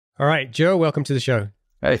All right, Joe, welcome to the show.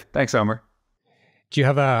 Hey, thanks, Omer. Do you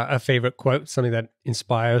have a favorite quote, something that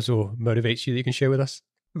inspires or motivates you that you can share with us?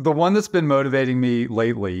 The one that's been motivating me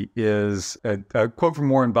lately is a quote from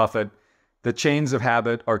Warren Buffett: "The chains of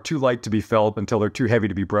habit are too light to be felt until they're too heavy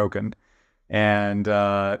to be broken." And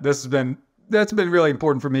that's been really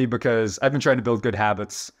important for me because I've been trying to build good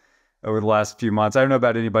habits over the last few months. I don't know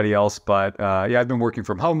about anybody else, but yeah, I've been working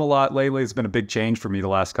from home a lot lately. It's been a big change for me the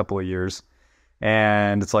last couple of years.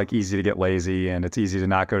 And it's like easy to get lazy, and it's easy to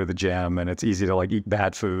not go to the gym, and it's easy to like eat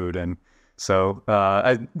bad food. And so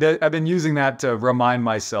I've been using that to remind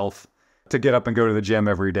myself to get up and go to the gym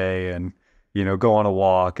every day, and go on a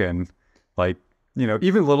walk, and like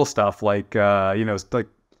even little stuff like like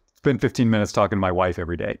spend 15 minutes talking to my wife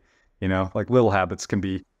every day. Like little habits can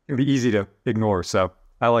be easy to ignore. So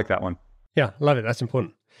I like that one. Yeah, love it. That's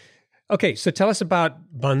important. Okay, so tell us about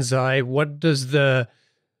Banzai. What does the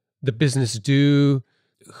business do?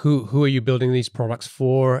 Who are you building these products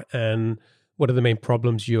for, and what are the main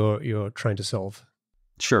problems you're trying to solve?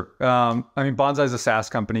 Sure. Banzai is a SaaS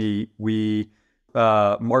company. We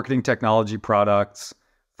marketing technology products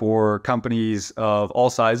for companies of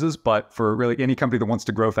all sizes, but for really any company that wants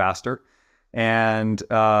to grow faster. And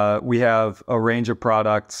we have a range of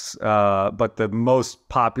products, but the most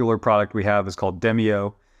popular product we have is called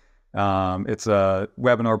Demio. It's a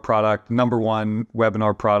webinar product, #1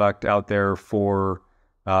 webinar product out there for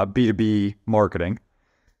B2B marketing.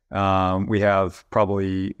 We have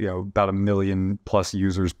probably about 1 million plus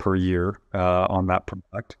users per year on that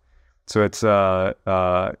product. So it's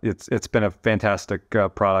been a fantastic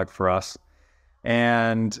product for us.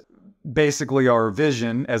 And basically, our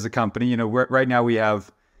vision as a company, right now we have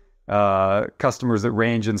customers that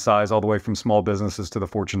range in size all the way from small businesses to the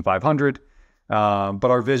Fortune 500. But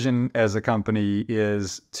our vision as a company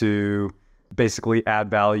is to basically add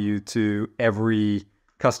value to every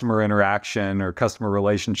customer interaction or customer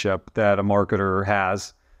relationship that a marketer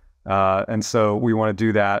has. And so we want to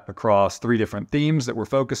do that across 3 different themes that we're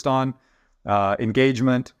focused on: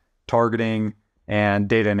 engagement, targeting, and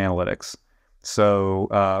data and analytics. So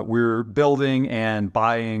we're building and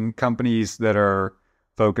buying companies that are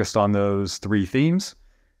focused on those 3 themes,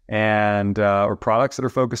 and or products that are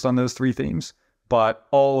focused on those 3 themes, but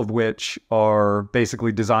all of which are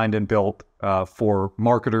basically designed and built for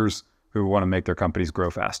marketers who want to make their companies grow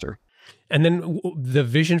faster. And then the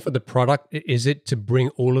vision for the product, is it to bring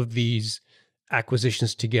all of these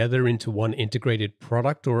acquisitions together into one integrated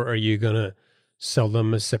product, or are you going to sell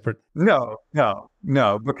them as separate? No,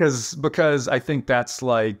 because I think that's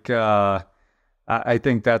like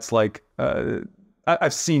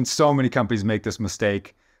I've seen so many companies make this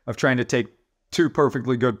mistake of trying to take 2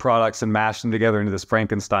 perfectly good products and mash them together into this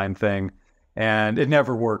Frankenstein thing, and it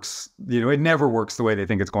never works. It never works the way they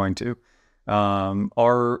think it's going to.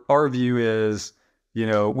 Our view is,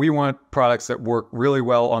 we want products that work really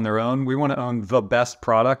well on their own. We want to own the best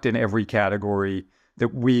product in every category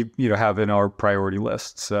that we have in our priority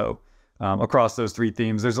list. So across those 3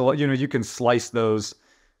 themes, there's a lot. You can slice those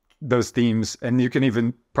themes, and you can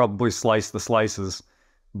even probably slice the slices.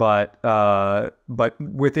 But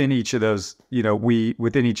within each of those,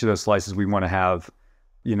 within each of those slices, we want to have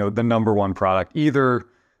the #1 product. Either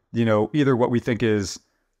what we think is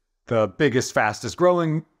the biggest, fastest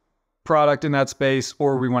growing product in that space,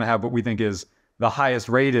 or we want to have what we think is the highest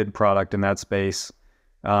rated product in that space.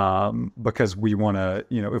 Because we want to,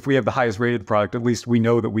 if we have the highest rated product, at least we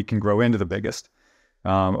know that we can grow into the biggest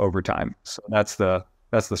over time. So that's the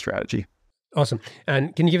strategy. Awesome.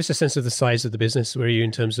 And can you give us a sense of the size of the business? Where are you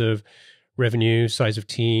in terms of revenue, size of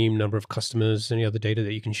team, number of customers, any other data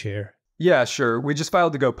that you can share? Yeah, sure. We just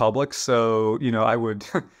filed to go public. So, I would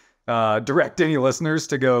direct any listeners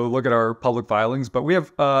to go look at our public filings. But we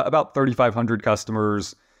have about 3,500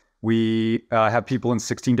 customers. We have people in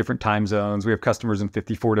 16 different time zones. We have customers in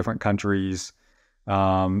 54 different countries.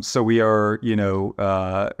 So we are,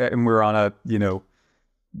 and we're on a,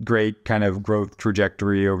 great kind of growth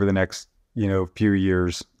trajectory over the next, few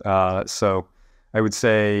years. So I would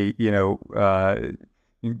say,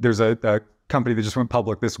 there's a company that just went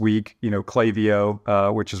public this week,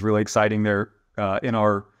 Klaviyo, which is really exciting. They're in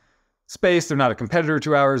our space. They're not a competitor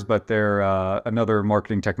to ours, but they're another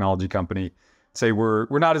marketing technology company. Say we're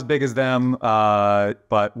not as big as them,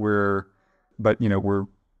 but we're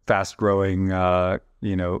fast growing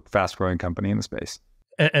company in the space.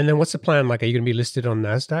 And then what's the plan? Like, are you going to be listed on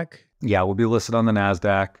NASDAQ? Yeah, we'll be listed on the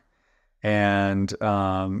NASDAQ. And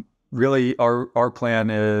really our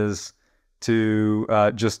plan is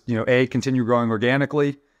to just, A, continue growing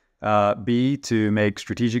organically, B, to make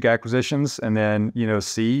strategic acquisitions, and then,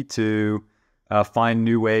 C, to find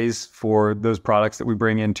new ways for those products that we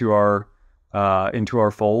bring into our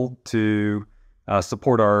fold to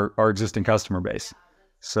support our existing customer base.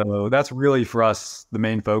 So that's really for us, the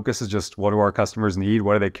main focus is just what do our customers need?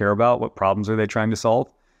 What do they care about? What problems are they trying to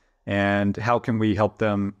solve? And how can we help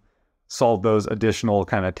them solve those additional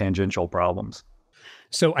kind of tangential problems?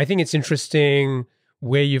 So I think it's interesting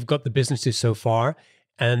where you've got the businesses so far.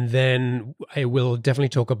 And then I will definitely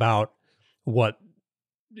talk about what,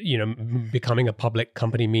 becoming a public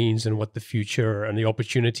company means and what the future and the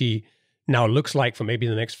opportunity now looks like for maybe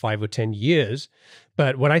the next 5 or 10 years.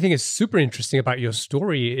 But what I think is super interesting about your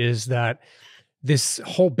story is that this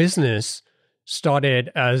whole business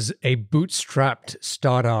started as a bootstrapped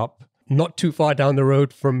startup not too far down the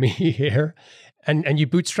road from me here. And you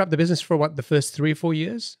bootstrapped the business for what, the first 3 or 4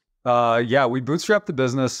 years? Yeah, we bootstrapped the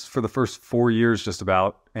business for the first 4 years just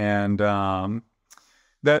about. And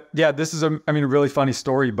this is a really funny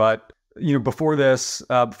story, but before this,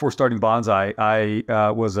 before starting Banzai,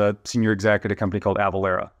 I was a senior exec at a company called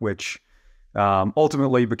Avalara, which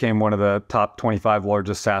ultimately became one of the top 25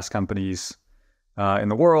 largest SaaS companies in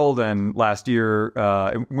the world. And last year,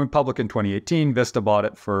 it went public in 2018. Vista bought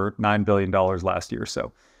it for $9 billion last year.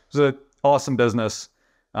 So it was an awesome business.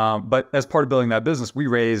 But as part of building that business, we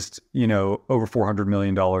raised, over $400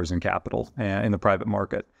 million in capital in the private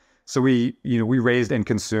market. So we raised and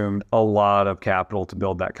consumed a lot of capital to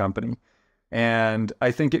build that company. And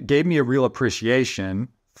I think it gave me a real appreciation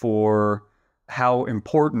for how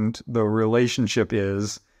important the relationship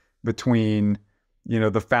is between,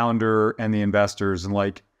 the founder and the investors.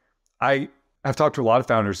 And I've talked to a lot of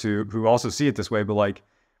founders who also see it this way, but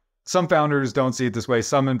some founders don't see it this way.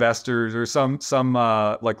 Some investors or some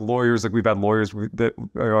lawyers, we've had lawyers that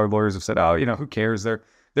our lawyers have said, oh, who cares?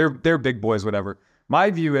 They're big boys, whatever. My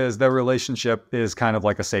view is that relationship is kind of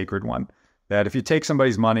like a sacred one, that if you take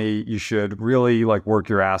somebody's money, you should really work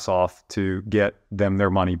your ass off to get them their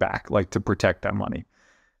money back, to protect that money.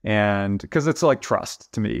 And because it's trust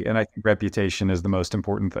to me. And I think reputation is the most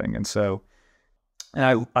important thing. And so,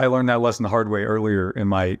 and I learned that lesson the hard way earlier in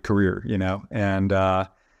my career,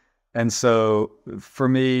 and so for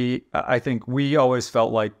me, I think we always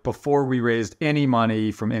felt like before we raised any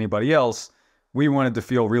money from anybody else, we wanted to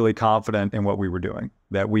feel really confident in what we were doing,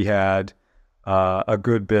 that we had a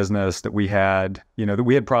good business, that we had, that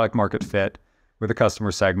we had product market fit with a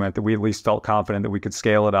customer segment, that we at least felt confident that we could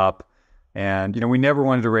scale it up. And, we never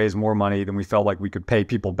wanted to raise more money than we felt like we could pay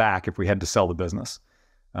people back if we had to sell the business,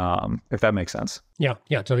 if that makes sense. Yeah,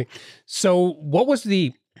 totally. So what was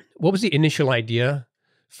the initial idea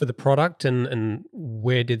for the product and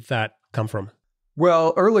where did that come from?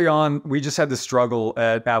 Well, early on, we just had this struggle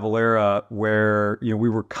at Avalara where, we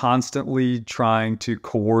were constantly trying to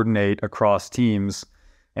coordinate across teams.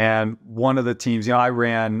 And one of the teams, I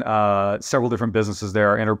ran several different businesses there,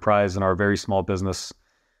 our enterprise and our very small business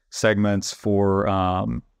segments for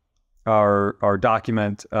our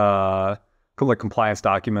document, compliance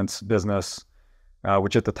documents business,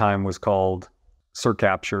 which at the time was called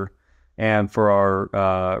CertCapture, and for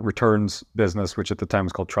our returns business, which at the time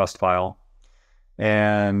was called TrustFile.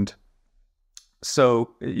 And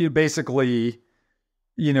so you basically,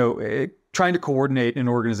 trying to coordinate an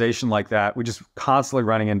organization like that, we're just constantly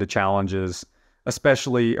running into challenges,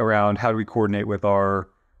 especially around how do we coordinate with our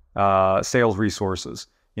sales resources.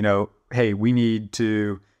 Hey, we need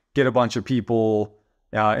to get a bunch of people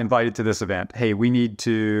invited to this event. Hey, we need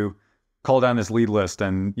to call down this lead list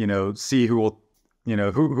and, see who will,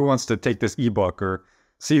 who wants to take this ebook, or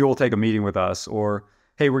see who will take a meeting with us, or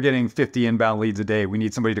hey, we're getting 50 inbound leads a day. We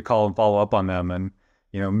need somebody to call and follow up on them and,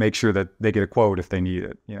 make sure that they get a quote if they need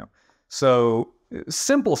it, So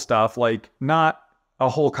simple stuff, not a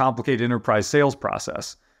whole complicated enterprise sales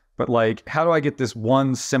process, but how do I get this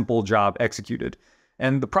one simple job executed?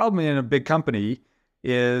 And the problem in a big company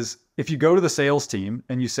is if you go to the sales team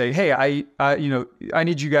and you say, hey, I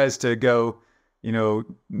need you guys to go,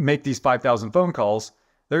 make these 5,000 phone calls,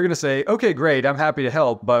 they're going to say, okay, great. I'm happy to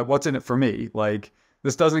help, but what's in it for me?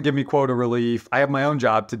 This doesn't give me quota relief. I have my own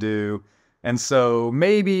job to do. And so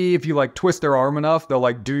maybe if you twist their arm enough,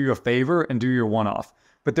 they'll do you a favor and do your one-off.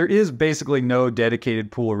 But there is basically no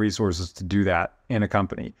dedicated pool of resources to do that in a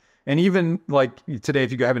company. And even today,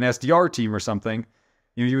 if you have an SDR team or something,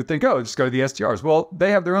 you would think, oh, just go to the SDRs. Well, they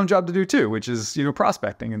have their own job to do too, which is,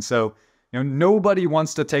 prospecting. And so, nobody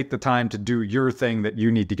wants to take the time to do your thing that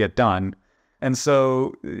you need to get done. And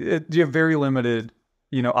so you have very limited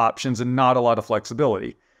options and not a lot of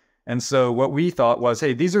flexibility. And so what we thought was,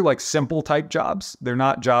 hey, these are simple type jobs. They're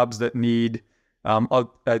not jobs that need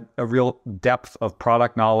a real depth of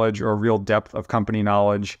product knowledge or a real depth of company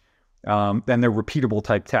knowledge. then they're repeatable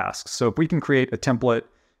type tasks. So if we can create a template,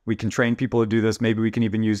 we can train people to do this. Maybe we can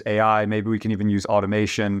even use AI. Maybe we can even use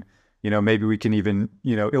automation. Maybe we can even,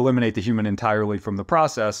 eliminate the human entirely from the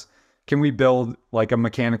process. Can we build like a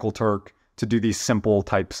mechanical Turk to do these simple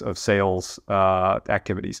types of sales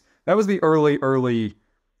activities? That was the early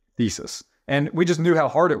thesis. And we just knew how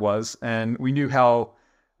hard it was. And we knew how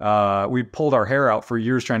we pulled our hair out for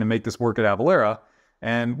years trying to make this work at Avalara.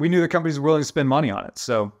 And we knew the companies were willing to spend money on it.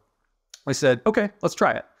 So I said, okay, let's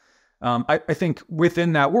try it. I think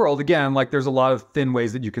within that world, again, like there's a lot of thin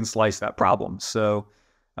ways that you can slice that problem. So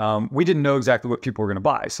we didn't know exactly what people were going to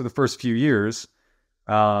buy. So the first few years,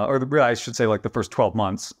 I should say like the first 12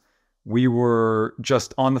 months, we were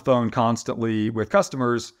just on the phone constantly with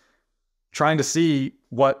customers trying to see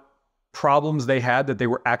what problems they had that they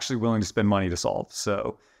were actually willing to spend money to solve.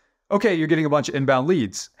 So, okay, you're getting a bunch of inbound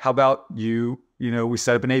leads. How about we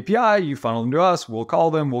set up an API, you funnel them to us, we'll call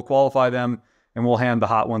them, we'll qualify them, and we'll hand the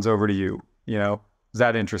hot ones over to you. Is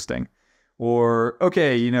that interesting? Or,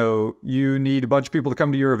 okay, you need a bunch of people to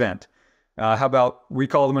come to your event. How about we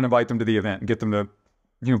call them and invite them to the event and get them to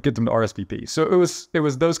RSVP. So it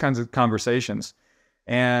was those kinds of conversations.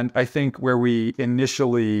 And I think where we were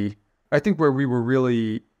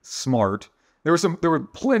really smart, there were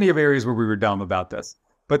plenty of areas where we were dumb about this,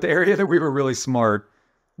 but the area that we were really smart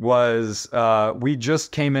was we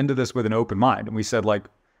just came into this with an open mind, and we said, like,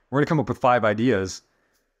 we're going to come up with 5 ideas,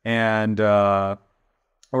 and we're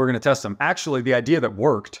going to test them. Actually, the idea that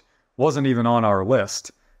worked wasn't even on our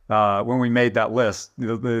list when we made that list,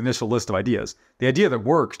 the initial list of ideas. The idea that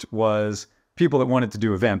worked was people that wanted to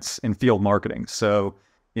do events in field marketing. So,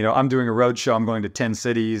 I'm doing a roadshow. I'm going to 10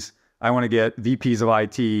 cities. I want to get VPs of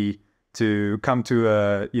IT to come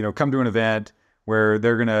to an event where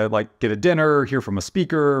they're going to like get a dinner, hear from a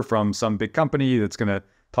speaker from some big company that's going to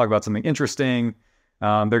talk about something interesting.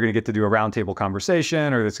 They're going to get to do a roundtable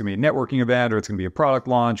conversation, or it's going to be a networking event, or it's going to be a product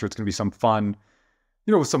launch, or it's going to be some fun,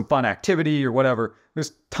 some fun activity or whatever.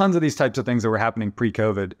 There's tons of these types of things that were happening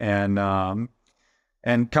pre-COVID,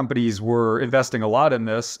 and companies were investing a lot in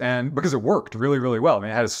this, and because it worked really, really well. I mean,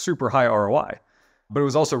 it had a super high ROI, but it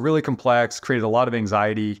was also really complex, created a lot of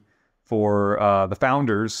anxiety for the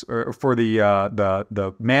founders, or for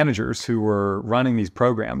the managers who were running these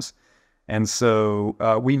programs. And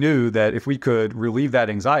so we knew that if we could relieve that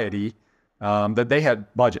anxiety, that they had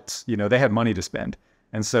budgets, they had money to spend.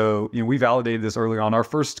 And so, we validated this early on. Our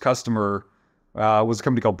first customer was a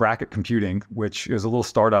company called Bracket Computing, which is a little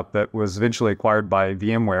startup that was eventually acquired by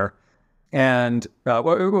VMware. And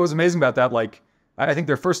what was amazing about that, like, I think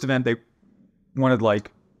their first event, they wanted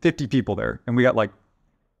like 50 people there, and we got like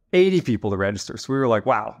 80 people to register. So we were like,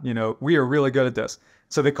 wow, we are really good at this.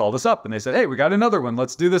 So they called us up and they said, hey, we got another one.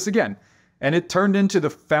 Let's do this again. And it turned into the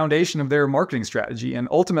foundation of their marketing strategy. And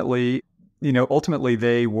ultimately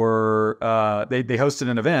they were, they hosted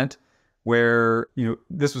an event where,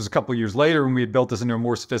 this was a couple of years later when we had built this into a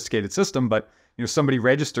more sophisticated system, but, somebody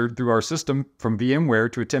registered through our system from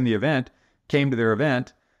VMware to attend the event, came to their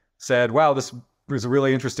event, said, wow, this was a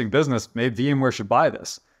really interesting business. Maybe VMware should buy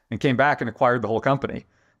this, and came back and acquired the whole company.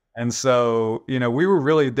 And so, we were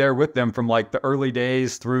really there with them from like the early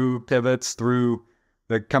days through pivots, through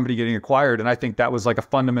the company getting acquired. And I think that was like a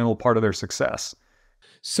fundamental part of their success.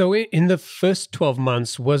 So in the first 12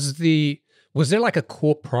 months, was there like a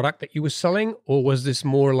core product that you were selling, or was this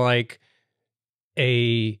more like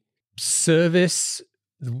a service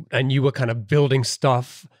and you were kind of building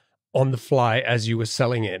stuff on the fly as you were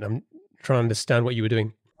selling it? I'm trying to understand what you were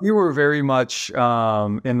doing. We were very much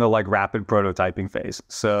in the like rapid prototyping phase.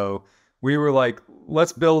 So we were like,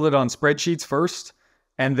 let's build it on spreadsheets first,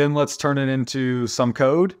 and then let's turn it into some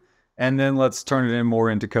code, and then let's turn it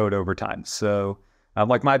more into code over time. So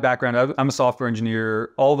like my background, I'm a software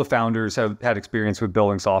engineer. All the founders have had experience with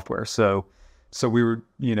building software. So we were,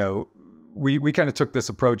 we kind of took this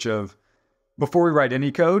approach of, before we write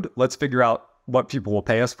any code, let's figure out what people will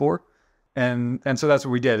pay us for. And so that's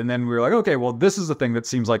what we did. And then we were like, okay, well, this is the thing that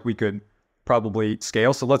seems like we could probably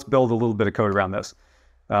scale. So let's build a little bit of code around this.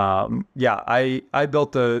 I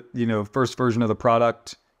built the, first version of the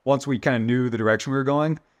product once we kind of knew the direction we were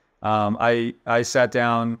going. I sat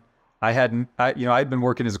down. I'd been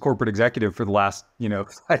working as a corporate executive for the last,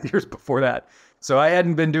 5 years before that. So I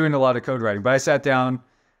hadn't been doing a lot of code writing, but I sat down,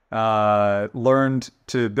 learned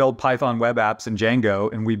to build Python web apps in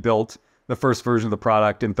Django, and we built the first version of the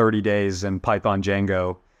product in 30 days in Python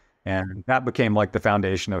Django. And that became like the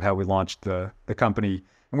foundation of how we launched the company.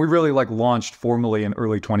 And we really like launched formally in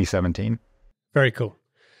early 2017. Very cool.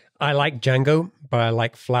 I like Django, but I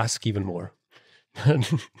like Flask even more.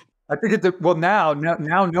 I think well now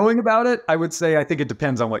knowing about it, I would say I think it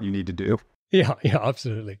depends on what you need to do. Yeah,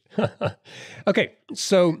 absolutely. Okay,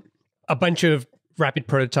 so a bunch of rapid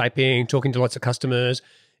prototyping, talking to lots of customers,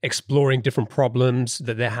 exploring different problems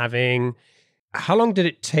that they're having. How long did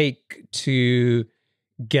it take to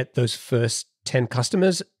get those first 10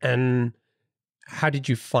 customers, and how did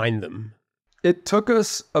you find them? It took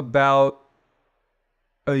us about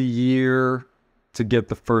a year to get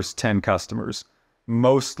the first 10 customers.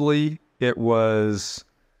 Mostly it was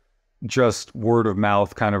just word of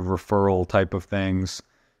mouth kind of referral type of things.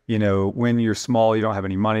 You know, when you're small, you don't have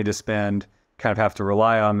any money to spend, kind of have to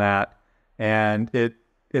rely on that. And it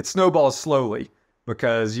snowballs slowly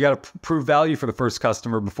because you got to prove value for the first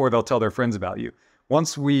customer before they'll tell their friends about you.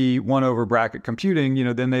 Once we won over Bracket Computing, you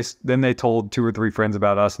know, then they told 2 or 3 friends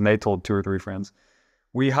about us, and they told 2 or 3 friends.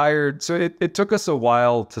 We hired, so it took us a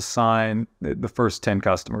while to sign the first 10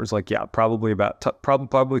 customers. Like, yeah,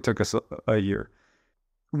 probably took us a year.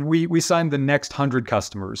 We signed the next 100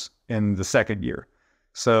 customers in the second year.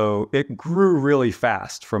 So it grew really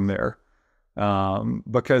fast from there.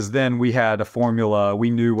 Because then we had a formula, we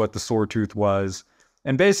knew what the sore tooth was.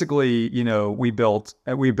 And basically, you know, we built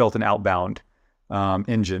an outbound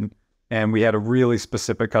engine, and we had a really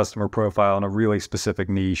specific customer profile and a really specific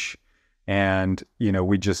niche. And, you know,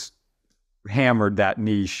 we just hammered that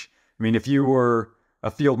niche. I mean, if you were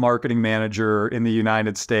a field marketing manager in the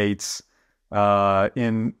United States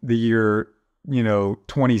in the year, you know,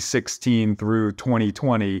 2016 through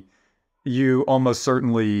 2020, you almost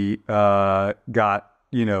certainly got,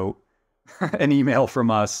 you know, an email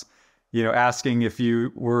from us, you know, asking if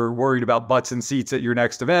you were worried about butts and seats at your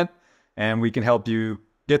next event, and we can help you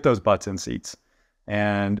get those butts and seats.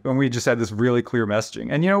 And we just had this really clear messaging.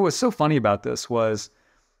 And, you know, what was so funny about this was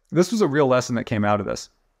a real lesson that came out of this.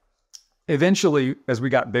 Eventually, as we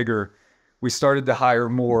got bigger, we started to hire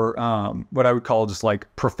more what I would call just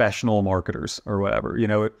like professional marketers or whatever. You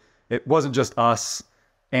know, it wasn't just us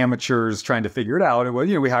amateurs trying to figure it out. It was,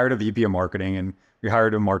 you know, we hired a VP of marketing, and we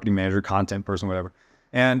hired a marketing manager, content person, whatever.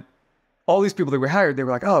 And all these people that we hired, they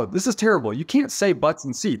were like, oh, this is terrible. You can't say butts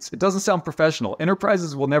and seats. It doesn't sound professional.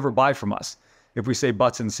 Enterprises will never buy from us if we say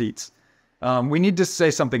butts and seats. We need to say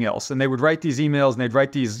something else. And they would write these emails, and they'd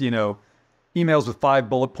write these, you know, emails with 5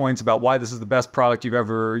 bullet points about why this is the best product you've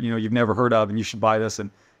never heard of, and you should buy this. And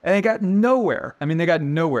they got nowhere. I mean, they got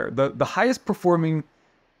nowhere. The highest performing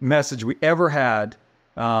message we ever had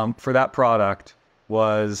for that product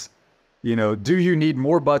was, you know, do you need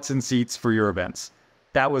more butts and seats for your events?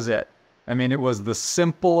 That was it. I mean, it was the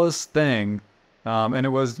simplest thing. And it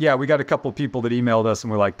was, yeah, we got a couple of people that emailed us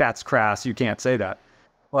and were like, that's crass, you can't say that.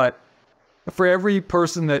 But for every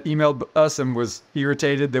person that emailed us and was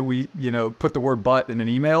irritated that we, you know, put the word butt in an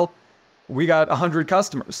email, we got 100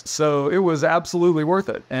 customers. So it was absolutely worth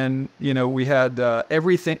it. And, you know, we had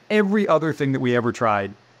every other thing that we ever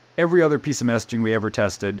tried, every other piece of messaging we ever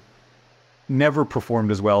tested, never performed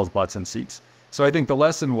as well as butts and seats. So I think the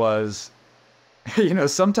lesson was, you know,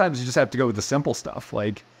 sometimes you just have to go with the simple stuff.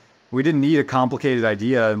 Like, we didn't need a complicated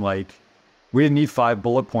idea, and like, we didn't need 5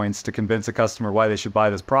 bullet points to convince a customer why they should buy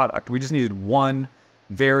this product. We just needed one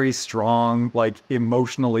very strong, like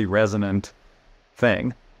emotionally resonant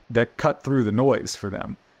thing that cut through the noise for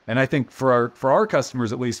them. And I think for our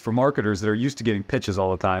customers, at least for marketers that are used to getting pitches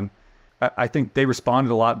all the time, I think they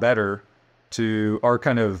responded a lot better to our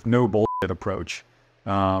kind of no bullshit approach.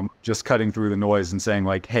 Just cutting through the noise and saying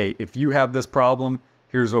like, hey, if you have this problem,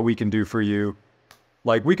 here's what we can do for you.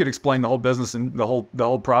 Like, we could explain the whole business and the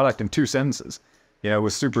whole product in 2 sentences. You know, it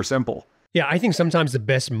was super simple. Yeah, I think sometimes the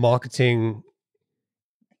best marketing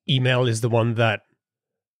email is the one that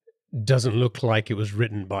doesn't look like it was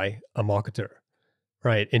written by a marketer,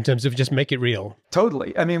 right? In terms of just make it real.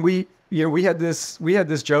 Totally. I mean, we had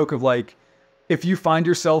this joke of like, if you find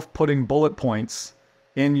yourself putting bullet points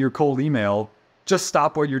in your cold email, just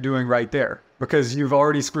stop what you're doing right there, because you've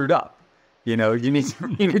already screwed up. You know, you need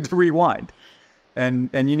to rewind. And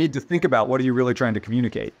you need to think about, what are you really trying to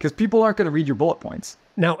communicate? Because people aren't going to read your bullet points.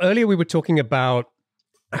 Now, earlier we were talking about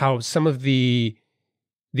how some of the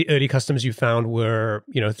early customers you found were,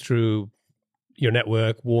 you know, through your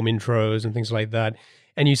network, warm intros and things like that.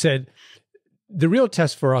 And you said the real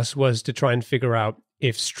test for us was to try and figure out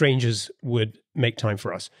if strangers would make time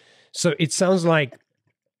for us. So it sounds like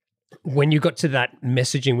when you got to that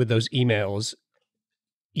messaging with those emails,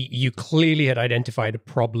 you clearly had identified a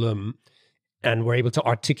problem and were able to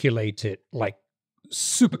articulate it like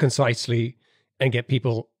super concisely and get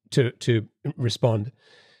people to respond.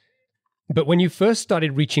 But when you first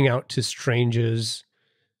started reaching out to strangers,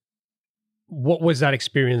 what was that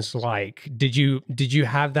experience like? Did you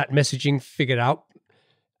have that messaging figured out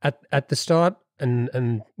at the start,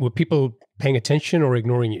 and were people paying attention or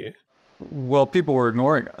ignoring you? Well, people were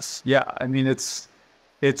ignoring us. Yeah, I mean, it's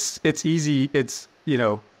easy. It's,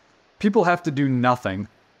 people have to do nothing.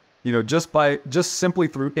 Just simply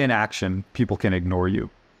through inaction, people can ignore you,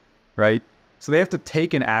 right? So they have to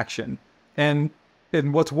take an action. And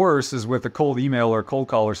what's worse is with a cold email or a cold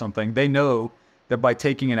call or something, they know that by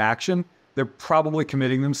taking an action, they're probably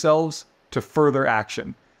committing themselves to further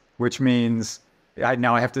action, which means if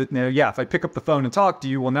I pick up the phone and talk to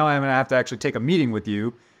you, well, now I'm going to have to actually take a meeting with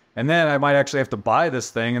you. And then I might actually have to buy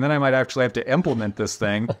this thing. And then I might actually have to implement this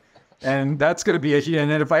thing. And that's going to be and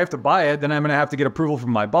then if I have to buy it, then I'm going to have to get approval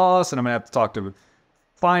from my boss, and I'm going to have to talk to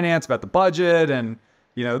finance about the budget. And,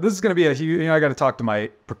 this is going to be a huge, I got to talk to my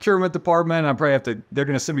procurement department. They're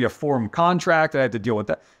going to send me a form contract. I have to deal with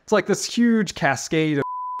that. It's like this huge cascade of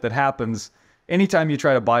that happens anytime you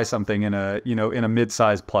try to buy something in a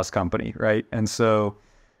mid-sized plus company, right? And so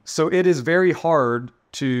it is very hard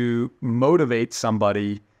to motivate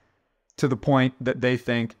somebody to the point that they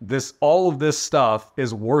think all of this stuff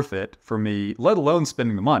is worth it for me, let alone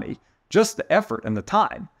spending the money. Just the effort and the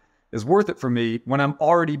time is worth it for me when I'm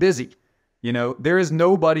already busy. There is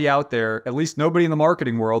nobody out there, at least nobody in the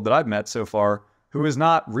marketing world that I've met so far, who is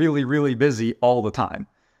not really, really busy all the time.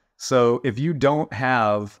 So if you don't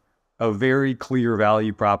have a very clear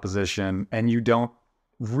value proposition and you don't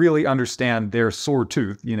really understand their sore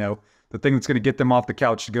tooth, the thing that's going to get them off the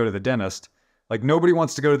couch to go to the dentist, like nobody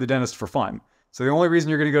wants to go to the dentist for fun. So the only reason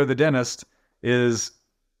you're going to go to the dentist is,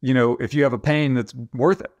 if you have a pain that's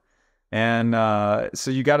worth it. And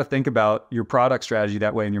so you got to think about your product strategy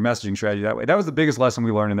that way and your messaging strategy that way. That was the biggest lesson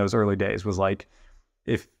we learned in those early days, was like,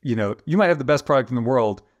 if, you might have the best product in the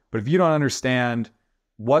world, but if you don't understand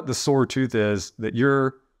what the sore tooth is that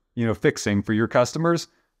you're, fixing for your customers,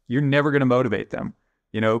 you're never going to motivate them.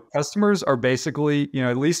 Customers are basically,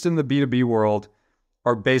 at least in the B2B world,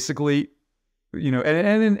 are basically,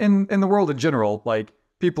 and in the world in general, like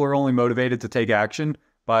people are only motivated to take action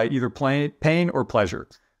by either pain or pleasure,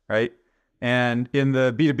 right? And in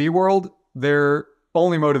the B2B world, they're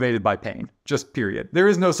only motivated by pain, just period. There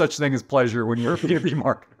is no such thing as pleasure when you're a B2B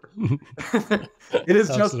marketer. It is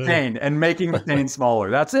just pain and making the pain smaller.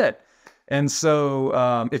 That's it. And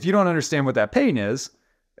so if you don't understand what that pain is,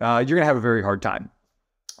 you're going to have a very hard time.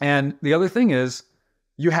 And the other thing is,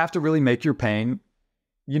 you have to really make your pain,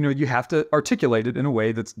 you have to articulate it in a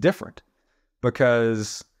way that's different,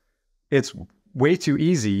 because it's way too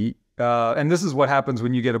easy. And this is what happens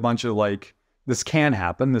when you get a bunch of this can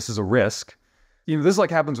happen. This is a risk. This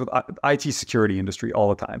happens with IT security industry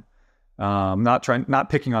all the time. Not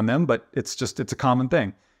picking on them, but it's a common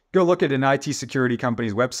thing. Go look at an IT security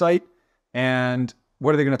company's website, and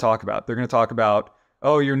what are they going to talk about? They're going to talk about,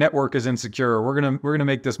 oh, your network is insecure. We're going to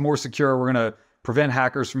make this more secure. We're going to prevent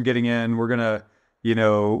hackers from getting in. We're going to,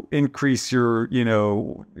 increase your,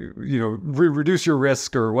 reduce your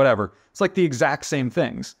risk or whatever. It's like the exact same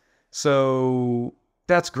things. So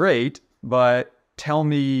that's great, but tell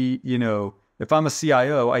me, if I'm a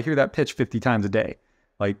CIO, I hear that pitch 50 times a day.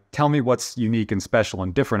 Like, tell me what's unique and special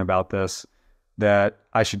and different about this that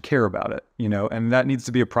I should care about it, and that needs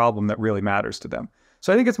to be a problem that really matters to them.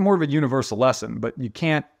 So I think it's more of a universal lesson, but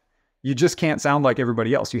you just can't sound like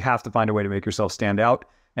everybody else. You have to find a way to make yourself stand out,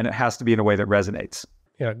 and it has to be in a way that resonates.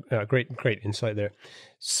 Yeah, great insight there.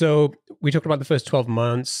 So we talked about the first 12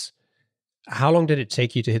 months. How long did it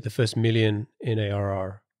take you to hit the first $1 million in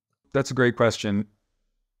ARR? That's a great question.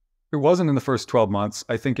 It wasn't in the first 12 months.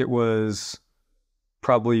 I think it was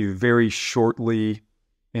probably very shortly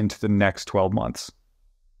into the next 12 months.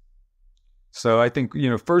 So I think,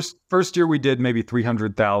 first year we did maybe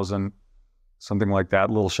 300,000, something like that,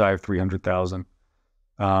 a little shy of 300,000.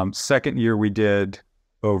 Second year we did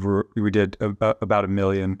about $1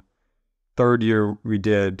 million. Third year we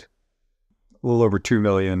did a little over 2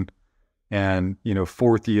 million. And,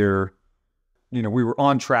 fourth year, we were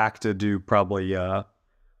on track to do probably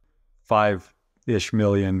 5-ish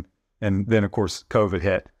million. And then of course COVID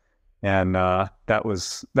hit. And that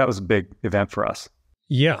was a big event for us.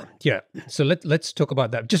 Yeah. So let's talk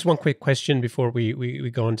about that. Just one quick question before we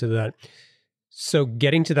go on to that. So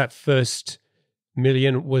getting to that first $1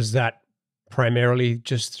 million, was that primarily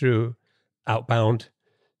just through outbound,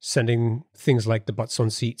 sending things like the butts on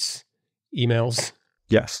seats emails?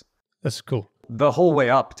 Yes. That's cool. The whole way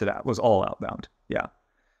up to that was all outbound. Yeah.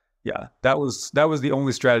 That was the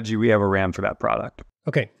only strategy we ever ran for that product.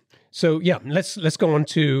 Okay. So yeah, let's go on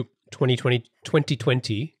to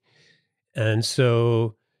 2020. And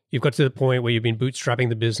so you've got to the point where you've been bootstrapping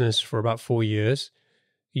the business for about 4 years.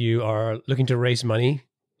 You are looking to raise money.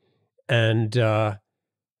 And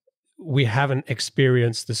we haven't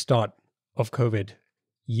experienced the start of COVID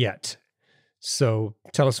yet. So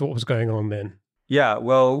tell us what was going on then. Yeah,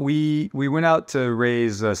 well, we went out to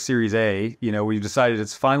raise a Series A. We decided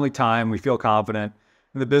it's finally time. We feel confident.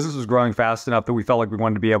 And the business was growing fast enough that we felt like we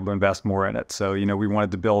wanted to be able to invest more in it. So, we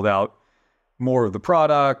wanted to build out more of the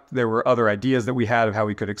product. There were other ideas that we had of how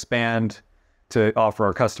we could expand to offer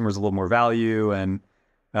our customers a little more value. And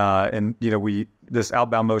this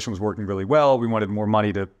outbound motion was working really well. We wanted more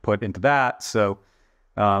money to put into that.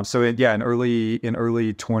 In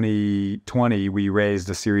early 2020, we raised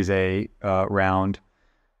a Series A round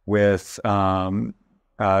with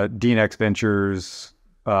DNX Ventures,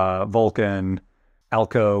 Vulcan,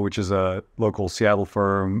 Alco, which is a local Seattle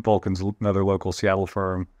firm. Vulcan's another local Seattle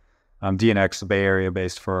firm. DNX, a Bay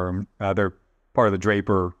Area-based firm. They're part of the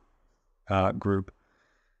Draper group.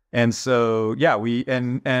 And so, yeah,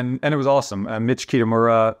 and it was awesome. Mitch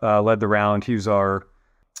Kitamura led the round. He's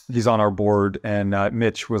on our board, and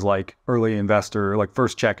Mitch was like early investor, like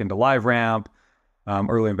first check into LiveRamp,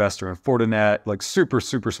 early investor in Fortinet, like super,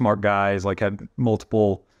 super smart guys, like had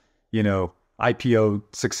multiple, IPO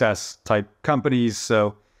success type companies.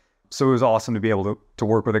 So it was awesome to be able to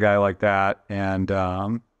work with a guy like that. And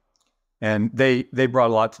they brought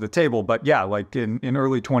a lot to the table. But yeah, like in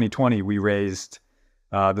early 2020, we raised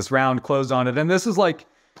this round, closed on it. And this is like,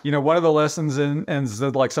 one of the lessons is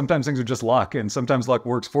that like sometimes things are just luck, and sometimes luck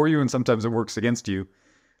works for you and sometimes it works against you.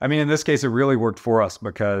 I mean, in this case, it really worked for us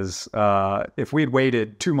because if we had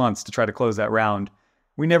waited 2 months to try to close that round,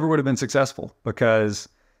 we never would have been successful because,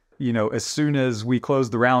 as soon as we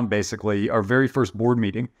closed the round, basically our very first board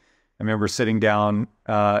meeting, I remember sitting down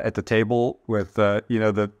at the table with, the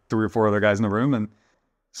 3 or 4 other guys in the room and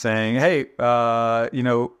saying, hey,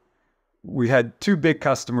 we had 2 big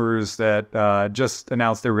customers that just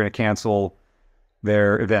announced they were going to cancel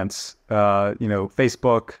their events.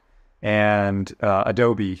 Facebook and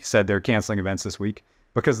Adobe said they're canceling events this week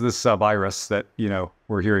because of this virus that,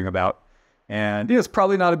 we're hearing about. And it's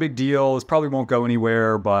probably not a big deal. It probably won't go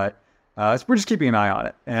anywhere, but we're just keeping an eye on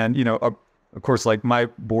it. And, of course, like my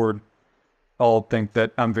board all think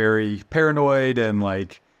that I'm very paranoid and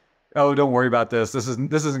like, oh, don't worry about this. This isn't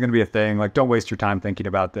going to be a thing. Like, don't waste your time thinking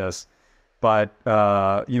about this. But,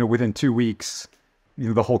 within 2 weeks,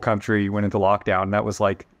 the whole country went into lockdown. That was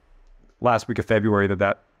like last week of February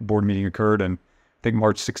that board meeting occurred. And I think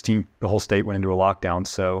March 16th, the whole state went into a lockdown.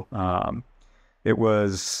 So it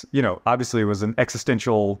was, obviously it was an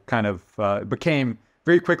existential kind of,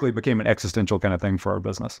 very quickly became an existential kind of thing for our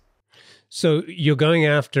business. So you're going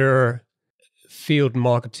after field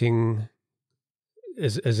marketing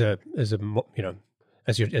as your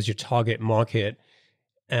target market.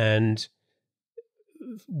 And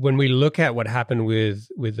when we look at what happened with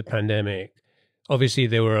the pandemic, obviously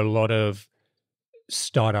there were a lot of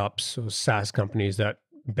startups or SaaS companies that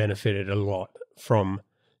benefited a lot from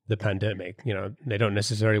the pandemic. They don't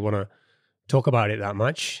necessarily want to talk about it that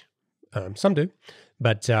much. Some do,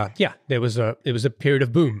 but it was a period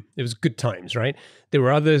of boom. It was good times, right? There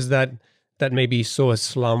were others that maybe saw a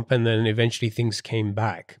slump, and then eventually things came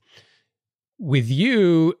back. With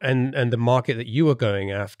you and the market that you were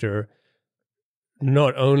going after,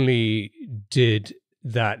 not only did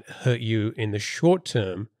that hurt you in the short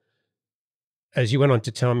term, as you went on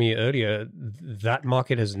to tell me earlier, that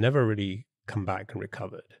market has never really come back and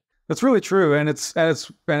recovered. That's really true, and it's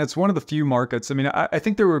one of the few markets. I mean, I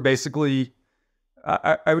think there were basically,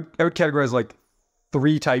 I would categorize like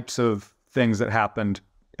 3 types of things that happened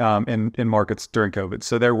in markets during COVID.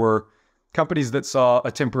 So there were companies that saw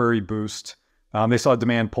a temporary boost. They saw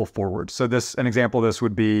demand pull forward. So an example of this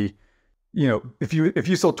would be, if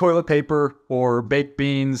you sold toilet paper or baked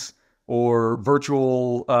beans or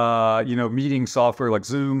virtual, meeting software like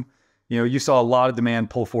Zoom, you saw a lot of demand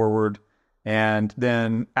pull forward. And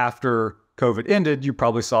then after COVID ended, you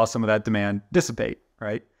probably saw some of that demand dissipate,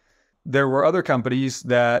 right? There were other companies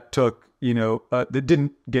that took, that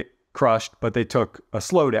didn't get crushed, but they took a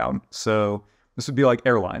slowdown. So this would be like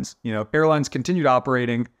airlines. Airlines continued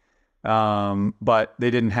operating, but they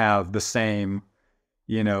didn't have the same,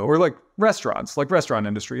 or like restaurants, like restaurant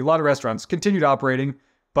industry. A lot of restaurants continued operating,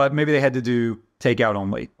 but maybe they had to do takeout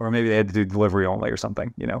only, or maybe they had to do delivery only or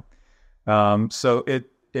something, So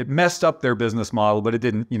it messed up their business model, but it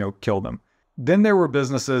didn't, kill them. Then there were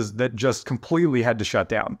businesses that just completely had to shut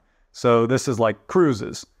down. So this is like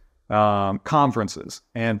cruises, conferences,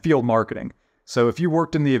 and field marketing. So if you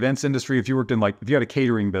worked in the events industry, if you had a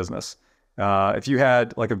catering business, if you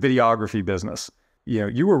had like a videography business,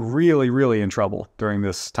 you were really, really in trouble during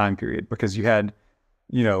this time period because you had,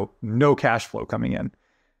 no cash flow coming in.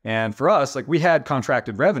 And for us, like we had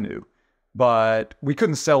contracted revenue, but we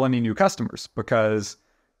couldn't sell any new customers because,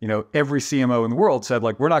 every CMO in the world said,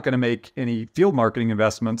 like, we're not going to make any field marketing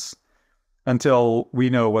investments until we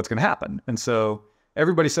know what's going to happen. And so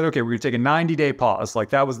everybody said, okay, we're going to take a 90-day pause. Like,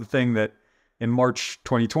 that was the thing that in March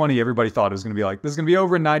 2020, everybody thought it was going to be like, this is going to be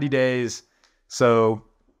over in 90 days. So,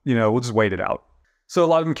 we'll just wait it out. So a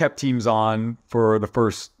lot of them kept teams on for the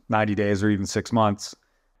first 90 days or even 6 months.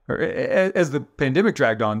 As the pandemic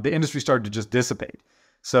dragged on, the industry started to just dissipate.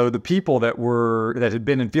 So the people that had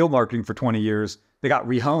been in field marketing for 20 years, they got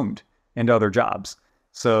rehomed into other jobs.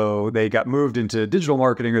 So they got moved into digital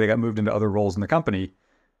marketing, or they got moved into other roles in the company.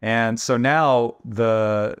 And so now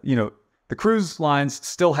the cruise lines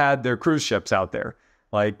still had their cruise ships out there.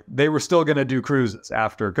 Like, they were still going to do cruises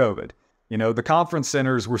after COVID. The conference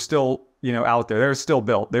centers were still, out there. They were still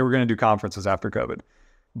built. They were going to do conferences after COVID.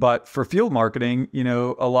 But for field marketing,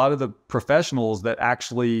 a lot of the professionals that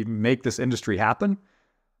actually make this industry happen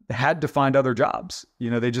had to find other jobs.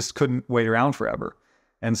 They just couldn't wait around forever.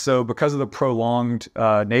 And so because of the prolonged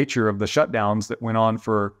nature of the shutdowns that went on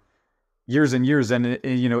for years and years, and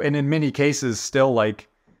in many cases still, like,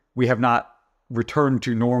 we have not returned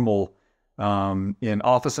to normal in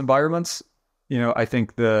office environments. I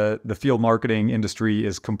think the field marketing industry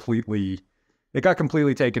it got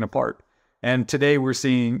completely taken apart. And today we're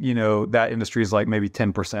seeing, that industry is like maybe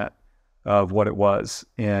 10% of what it was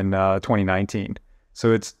in 2019.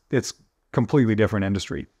 So it's completely different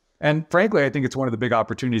industry. And frankly, I think it's one of the big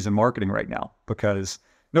opportunities in marketing right now because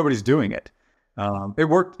nobody's doing it. It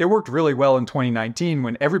worked really well in 2019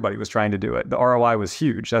 when everybody was trying to do it. The ROI was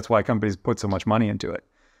huge. That's why companies put so much money into it.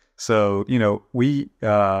 So, we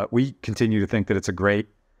continue to think that it's a great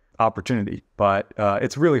opportunity, but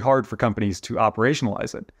it's really hard for companies to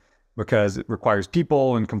operationalize it because it requires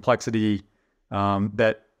people and complexity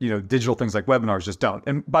that, digital things like webinars just don't.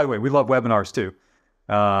 And by the way, we love webinars too.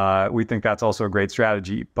 We think that's also a great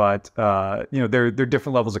strategy, but there are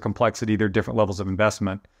different levels of complexity. There are different levels of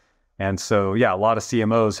investment. And so, yeah, a lot of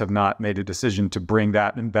CMOs have not made a decision to bring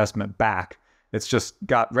that investment back. It's just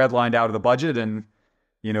got redlined out of the budget, and,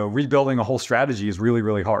 rebuilding a whole strategy is really,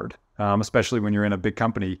 really hard, especially when you're in a big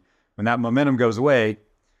company. When that momentum goes away,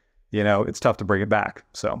 it's tough to bring it back.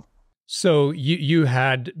 So you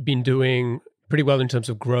had been doing pretty well in terms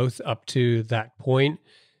of growth up to that point.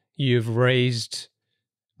 You've raised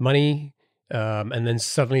money, and then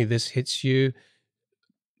suddenly this hits you.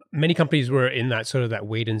 Many companies were in that sort of that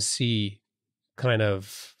wait and see kind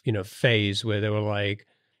of, phase where they were like,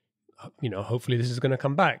 hopefully this is going to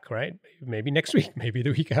come back, right? Maybe next week, maybe the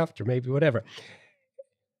week after, maybe whatever.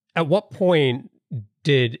 At what point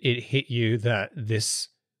did it hit you that this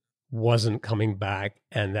wasn't coming back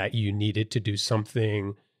and that you needed to do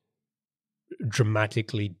something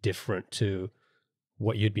dramatically different to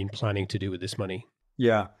what you'd been planning to do with this money?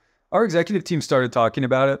 Yeah. Our executive team started talking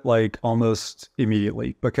about it like almost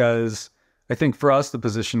immediately because I think for us, the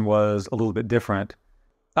position was a little bit different.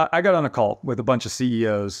 I got on a call with a bunch of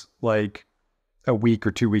CEOs like a week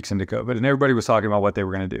or 2 weeks into COVID, and everybody was talking about what they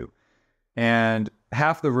were going to do. And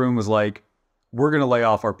half the room was like, we're going to lay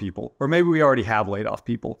off our people, or maybe we already have laid off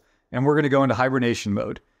people, and we're going to go into hibernation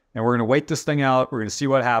mode, and we're going to wait this thing out. We're going to see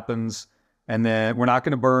what happens. And then we're not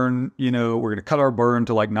going to burn, we're going to cut our burn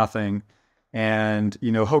to like nothing. And,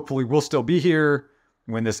 hopefully we'll still be here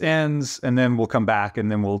when this ends, and then we'll come back and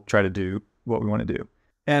then we'll try to do what we want to do.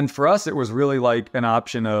 And for us, it was really like an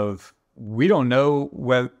option of, we don't know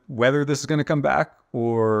whether this is going to come back,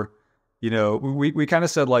 or, we kind of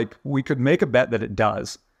said like, we could make a bet that it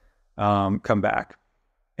does come back.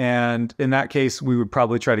 And in that case, we would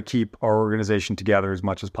probably try to keep our organization together as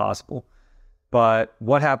much as possible. But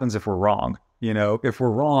what happens if we're wrong? If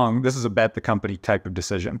we're wrong, this is a bet the company type of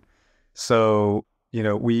decision. So,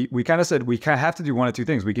 we kind of said we kind of have to do one of two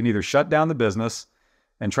things. We can either shut down the business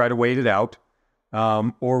and try to wait it out,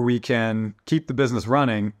 or we can keep the business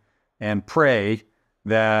running and pray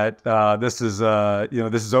that this is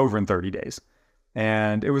over in 30 days.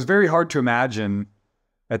 And it was very hard to imagine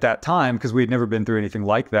at that time, because we had never been through anything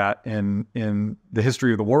like that in the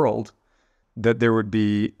history of the world, that there would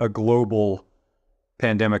be a global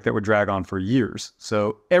pandemic that would drag on for years.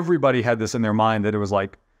 So everybody had this in their mind that it was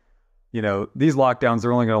like, these lockdowns,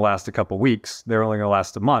 they're only going to last a couple of weeks. They're only going to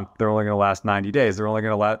last a month. They're only going to last 90 days. They're only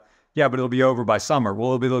going to last, but it'll be over by summer.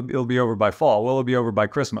 Well, it'll be over by fall. Well, it'll be over by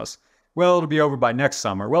Christmas. Well, it'll be over by next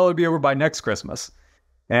summer. Well, it'll be over by next Christmas.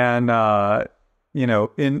 And,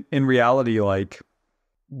 in reality, like,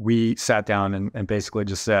 we sat down and basically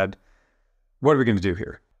just said, what are we going to do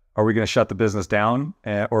here? Are we going to shut the business down,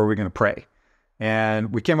 or are we going to pray?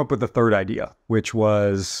 And we came up with a third idea, which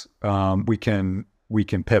was we can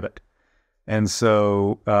pivot. And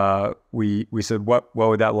so we said, what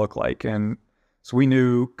would that look like? And so we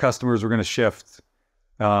knew customers were going to shift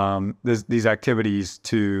these activities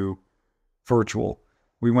to virtual.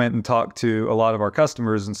 We went and talked to a lot of our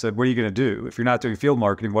customers and said, what are you going to do? If you're not doing field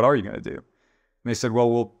marketing, what are you going to do? And they said,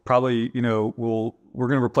 well, we'll probably, we're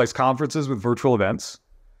going to replace conferences with virtual events,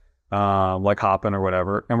 like Hopin or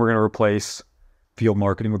whatever. And we're going to replace field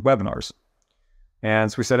marketing with webinars.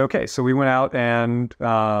 And so we said, okay. So we went out and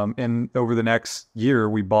over the next year,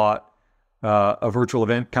 we bought a virtual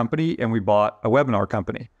event company and we bought a webinar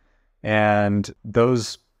company. And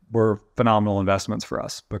those were phenomenal investments for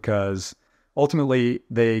us because ultimately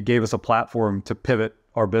they gave us a platform to pivot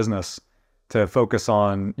our business to focus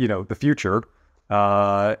on, the future,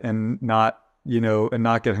 and not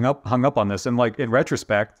get hung up on this. And like in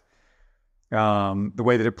retrospect, the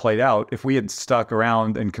way that it played out, if we had stuck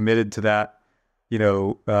around and committed to that,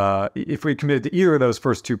 if we committed to either of those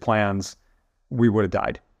first two plans, we would have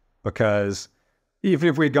died because even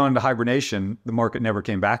if we had gone into hibernation, the market never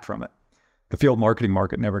came back from it. The field marketing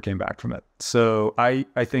market never came back from it. So I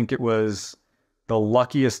think it was the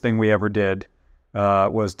luckiest thing we ever did,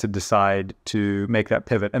 was to decide to make that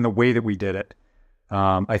pivot. And the way that we did it,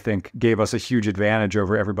 I think gave us a huge advantage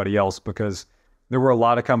over everybody else because there were a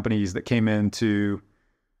lot of companies that came into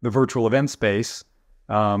the virtual event space,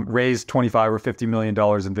 raised $25 or $50 million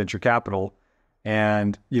in venture capital.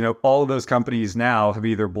 And, all of those companies now have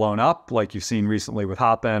either blown up, like you've seen recently with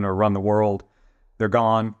Hopin or Run the World, they're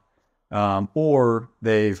gone, or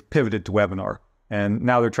they've pivoted to webinar and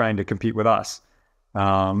now they're trying to compete with us.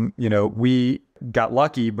 We got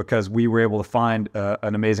lucky because we were able to find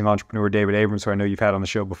an amazing entrepreneur, David Abrams, who I know you've had on the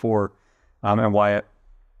show before, and Wyatt,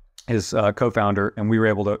 his co-founder, and we were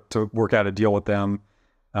able to work out a deal with them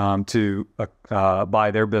to buy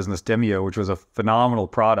their business, Demio, which was a phenomenal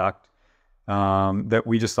product that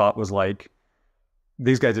we just thought was like,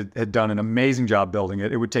 these guys had done an amazing job building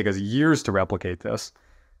it. It would take us years to replicate this.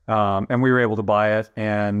 And we were able to buy it.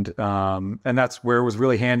 And that's where it was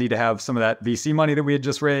really handy to have some of that VC money that we had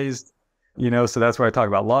just raised, so that's where I talk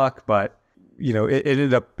about luck. But, it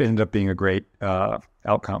ended up being a great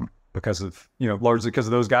outcome because of, largely because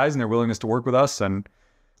of those guys and their willingness to work with us. And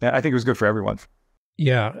I think it was good for everyone.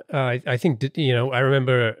 Yeah. I think, I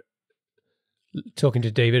remember talking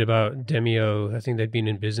to David about Demio. I think they'd been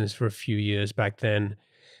in business for a few years back then.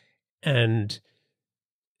 And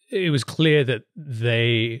it was clear that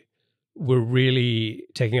they were really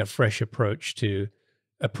taking a fresh approach to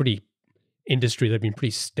a pretty industry that had been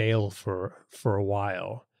pretty stale for a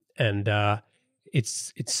while. And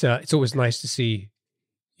it's always nice to see,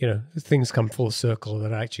 things come full circle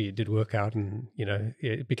that actually it did work out and,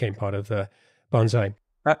 it became part of the Banzai.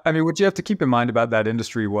 I mean, what you have to keep in mind about that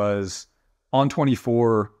industry was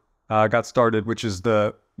On24 got started, which is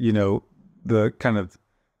the kind of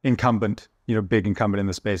incumbent, big incumbent in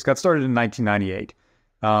the space, got started in 1998.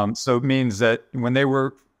 So it means that when they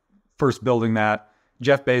were first building that,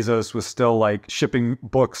 Jeff Bezos was still like shipping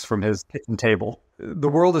books from his kitchen table. The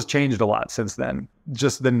world has changed a lot since then.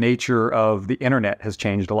 Just the nature of the internet has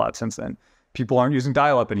changed a lot since then. People aren't using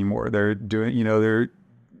dial-up anymore. They're doing,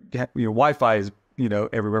 Wi-Fi is,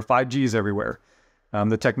 everywhere. 5G is everywhere.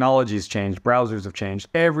 The technology's changed. Browsers have changed.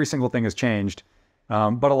 Every single thing has changed.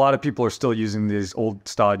 But a lot of people are still using these old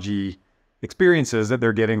stodgy experiences that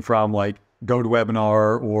they're getting from like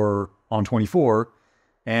GoToWebinar or On24.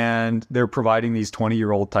 And they're providing these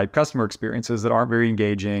 20-year-old type customer experiences that aren't very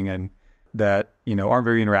engaging and that, aren't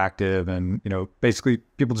very interactive. And, basically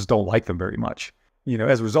people just don't like them very much.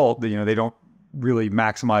 As a result, they don't really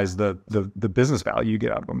maximize the business value you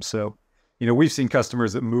get out of them. So, we've seen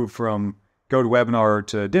customers that move from GoToWebinar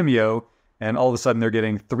to Demio, and all of a sudden they're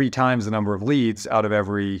getting 3 times the number of leads out of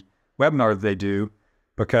every webinar that they do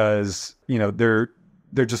because, they're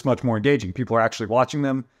just much more engaging. People are actually watching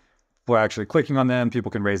them. People are actually clicking on them. People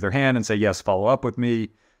can raise their hand and say, yes, follow up with me.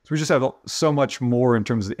 So we just have so much more in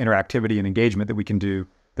terms of interactivity and engagement that we can do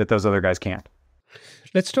that those other guys can't.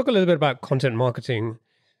 Let's talk a little bit about content marketing.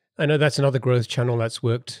 I know that's another growth channel that's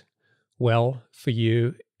worked well for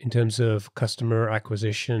you in terms of customer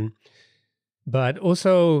acquisition, but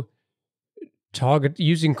also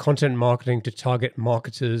using content marketing to target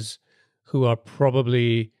marketers who are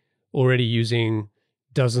probably already using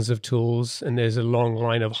dozens of tools, and there's a long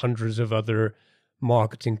line of hundreds of other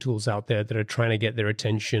marketing tools out there that are trying to get their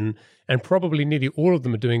attention, and probably nearly all of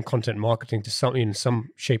them are doing content marketing in some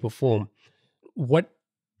shape or form. What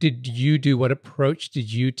did you do? What approach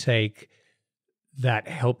did you take that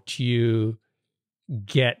helped you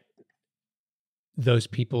get those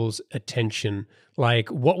people's attention? Like,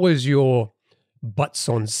 what was your butts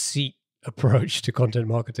on seat approach to content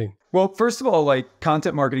marketing? Well, first of all, like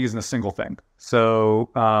content marketing isn't a single thing. So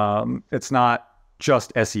it's not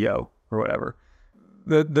just SEO or whatever.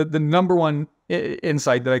 The number one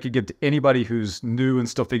insight that I could give to anybody who's new and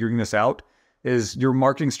still figuring this out is your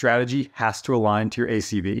marketing strategy has to align to your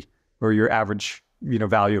ACV or your average,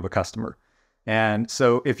 value of a customer. And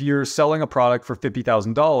so if you're selling a product for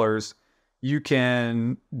 $50,000, you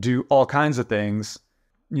can do all kinds of things,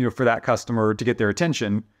 for that customer to get their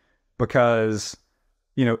attention because,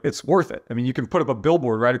 it's worth it. I mean, you can put up a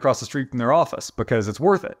billboard right across the street from their office because it's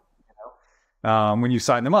worth it. When you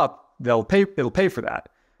sign them up, it'll pay for that.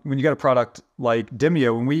 When you got a product like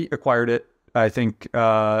Demio, when we acquired it, I think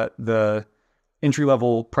the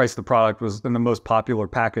entry-level price of the product was in the most popular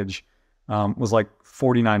package was like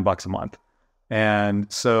 $49 a month.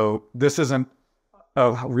 And so this isn't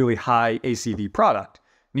a really high ACV product.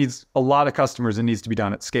 It needs a lot of customers and needs to be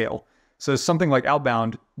done at scale. So something like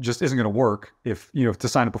outbound just isn't going to work if, to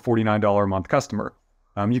sign up a $49 a month customer.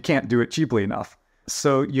 You can't do it cheaply enough.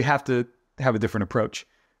 So you have to have a different approach.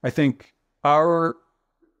 I think our,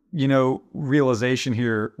 realization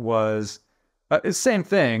here was the same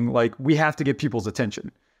thing. Like we have to get people's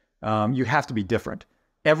attention. You have to be different.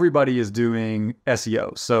 Everybody is doing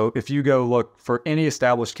SEO. So if you go look for any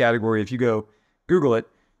established category, if you go Google it,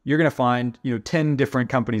 you're going to find, 10 different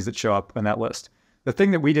companies that show up on that list. The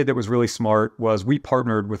thing that we did that was really smart was we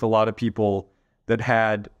partnered with a lot of people that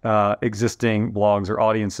had existing blogs or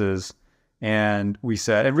audiences. And we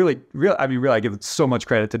said, and really, I give so much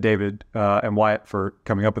credit to David and Wyatt for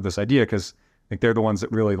coming up with this idea because I think they're the ones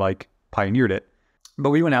that really pioneered it.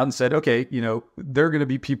 But we went out and said, okay, there are going to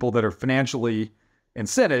be people that are financially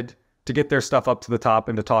incented to get their stuff up to the top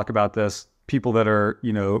and to talk about this. People that are,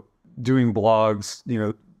 doing blogs,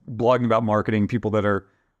 blogging about marketing, people that are,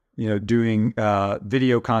 doing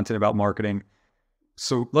video content about marketing.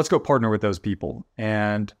 So let's go partner with those people.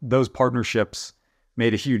 And those partnerships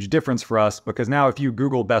made a huge difference for us because now if you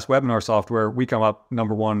Google best webinar software, we come up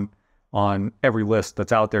 #1 on every list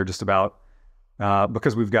that's out there just about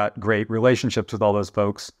because we've got great relationships with all those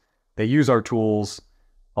folks. They use our tools,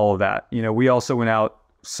 all of that. We also went out,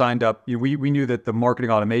 signed up. We knew that the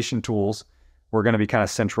marketing automation tools were going to be kind of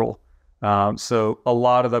central. So a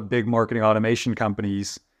lot of the big marketing automation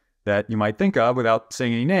companies that you might think of without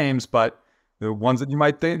saying any names, but the ones that you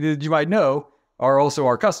might know are also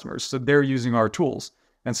our customers. So they're using our tools.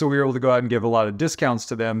 And so we were able to go out and give a lot of discounts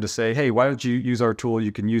to them to say, hey, why don't you use our tool?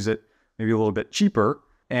 You can use it maybe a little bit cheaper.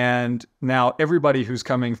 And now everybody who's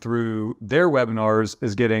coming through their webinars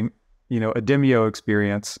is getting, a Demio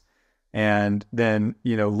experience and then,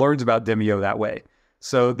 learns about Demio that way.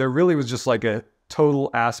 So there really was just like a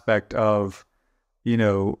total aspect of,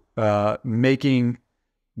 making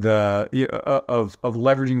of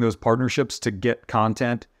leveraging those partnerships to get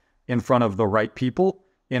content in front of the right people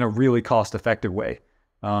in a really cost-effective way.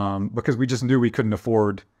 Because we just knew we couldn't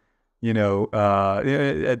afford, at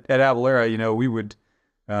Avalara, we would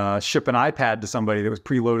ship an iPad to somebody that was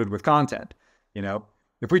preloaded with content.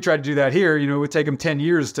 If we tried to do that here, it would take them 10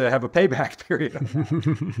 years to have a payback period.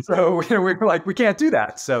 So we're like, we can't do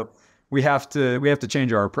that. So we have to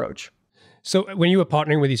change our approach. So when you were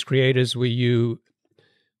partnering with these creators, were you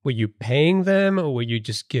paying them, or were you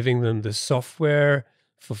just giving them the software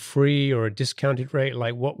for free or a discounted rate?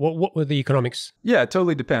 Like what were the economics? Yeah, it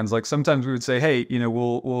totally depends. Like sometimes we would say, hey,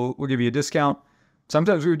 we'll give you a discount.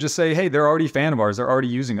 Sometimes we would just say, hey, they're already a fan of ours. They're already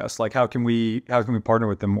using us. Like, how can we partner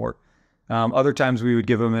with them more? Other times we would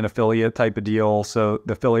give them an affiliate type of deal. So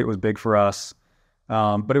the affiliate was big for us.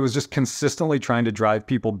 But it was just consistently trying to drive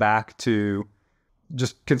people back to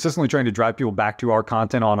our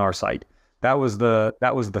content on our site. That was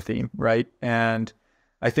the theme, right? And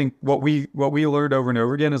I think what we learned over and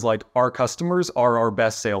over again is like our customers are our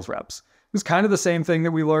best sales reps. It was kind of the same thing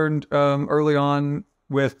that we learned early on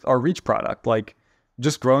with our Reach product, like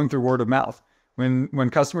just growing through word of mouth. When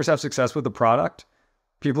customers have success with the product,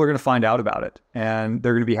 people are going to find out about it and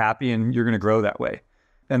they're going to be happy and you're going to grow that way.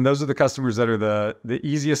 And those are the customers that are the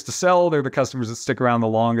easiest to sell. They're the customers that stick around the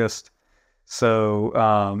longest. So,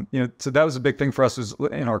 so that was a big thing for us was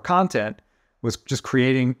in our content was just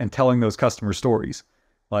creating and telling those customer stories.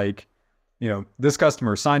 Like, this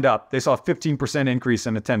customer signed up, they saw a 15% increase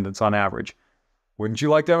in attendance on average. Wouldn't you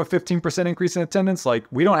like to have a 15% increase in attendance? Like,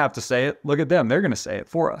 we don't have to say it. Look at them. They're going to say it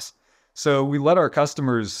for us. So we let our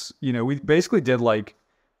customers, we basically did like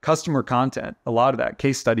customer content, a lot of that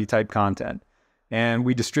case study type content. And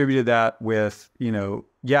we distributed that with,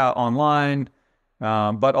 online,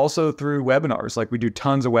 but also through webinars. Like we do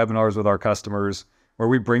tons of webinars with our customers where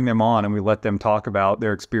we bring them on and we let them talk about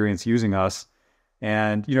their experience using us.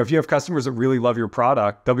 And, if you have customers that really love your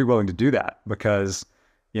product, they'll be willing to do that because,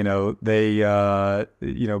 because they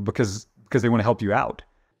want to help you out.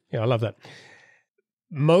 Yeah, I love that.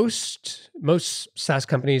 Most SaaS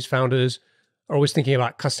companies, founders are always thinking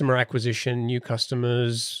about customer acquisition, new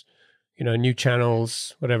customers, new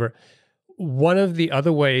channels, whatever. One of the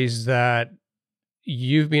other ways that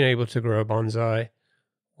you've been able to grow Banzai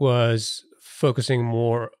was focusing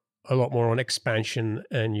a lot more on expansion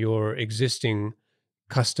and your existing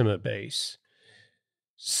customer base.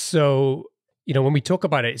 So, when we talk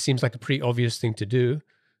about it, it seems like a pretty obvious thing to do,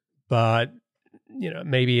 but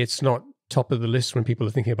maybe it's not top of the list when people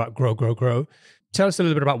are thinking about grow, grow, grow. Tell us a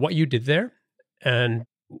little bit about what you did there and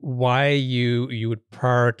why you would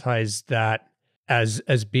prioritize that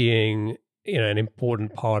as being an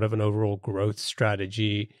important part of an overall growth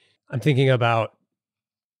strategy. I'm thinking about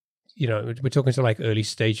we're talking to like early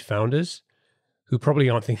stage founders who probably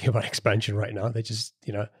aren't thinking about expansion right now. They just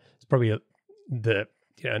it's probably not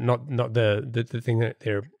the thing that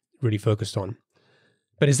they're really focused on.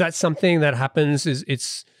 But is that something that happens?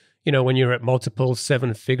 It's when you're at multiple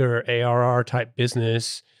 7-figure ARR type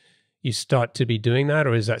business, you start to be doing that,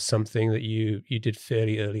 or is that something that you did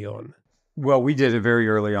fairly early on? Well, we did it very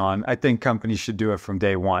early on. I think companies should do it from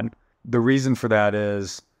day one. The reason for that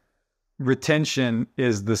is retention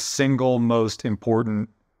is the single most important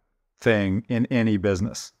thing in any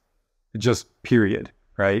business, just period,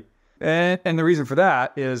 right? And the reason for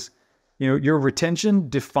that is, your retention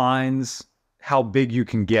defines how big you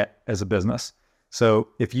can get as a business. So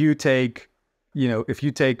if you take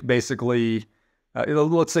basically,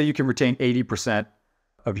 let's say you can retain 80%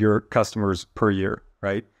 of your customers per year,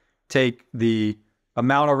 right? Take the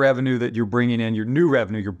amount of revenue that you're bringing in, your new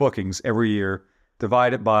revenue, your bookings every year,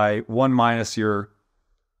 divide it by 1 minus your,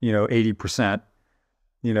 80%,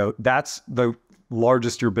 that's the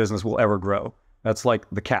largest your business will ever grow. That's like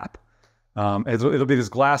the cap. It'll be this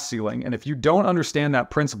glass ceiling. And if you don't understand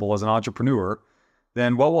that principle as an entrepreneur,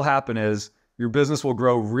 then what will happen is your business will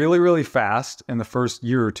grow really, really fast in the first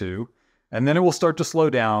year or two, and then it will start to slow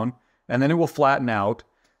down, and then it will flatten out,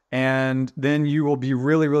 and then you will be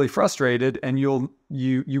really, really frustrated, and you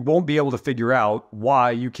won't be able to figure out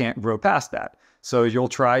why you can't grow past that. So you'll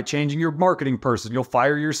try changing your marketing person, you'll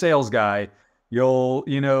fire your sales guy, you'll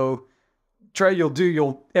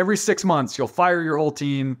every 6 months, you'll fire your whole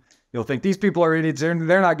team. You'll think these people are idiots. They're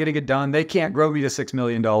not getting it done. They can't grow me to $6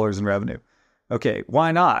 million in revenue. Okay,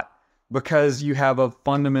 why not? Because you have a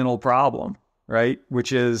fundamental problem, right?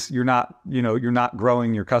 Which is you're not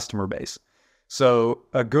growing your customer base. So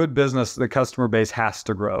a good business, the customer base has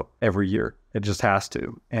to grow every year. It just has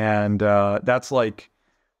to. And that's like,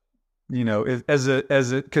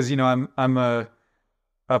 because I'm a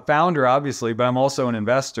founder, obviously, but I'm also an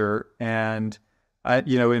investor. And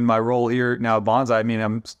in my role here now at Banzai,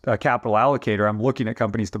 I'm a capital allocator. I'm looking at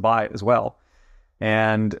companies to buy as well.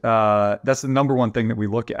 And that's the number one thing that we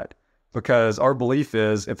look at, because our belief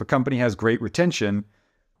is if a company has great retention,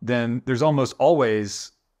 then there's almost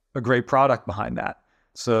always a great product behind that.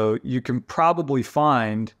 So you can probably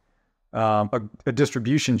find a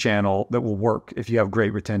distribution channel that will work if you have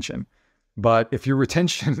great retention. But if your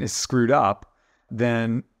retention is screwed up,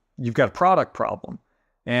 then you've got a product problem.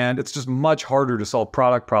 And it's just much harder to solve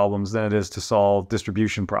product problems than it is to solve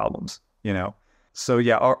distribution problems, So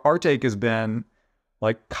yeah, our take has been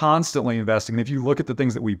like constantly investing. And if you look at the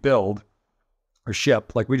things that we build or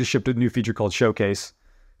ship, like we just shipped a new feature called Showcase,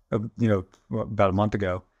 about a month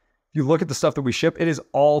ago. If you look at the stuff that we ship, it is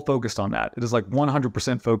all focused on that. It is like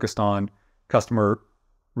 100% focused on customer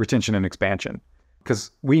retention and expansion.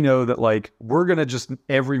 Because we know that like we're going to just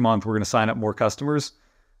every month, we're going to sign up more customers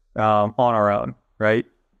on our own. Right.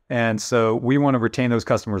 And so we want to retain those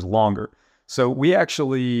customers longer. So we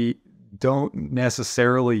actually don't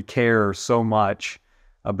necessarily care so much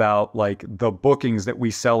about like the bookings that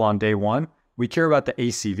we sell on day one. We care about the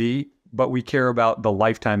ACV, but we care about the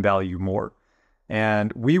lifetime value more.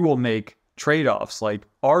 And we will make trade-offs. Like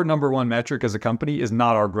our number one metric as a company is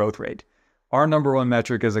not our growth rate. Our number one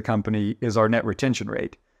metric as a company is our net retention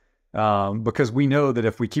rate. Because we know that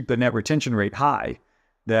if we keep the net retention rate high,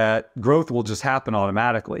 that growth will just happen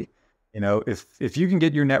automatically. If you can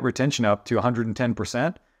get your net retention up to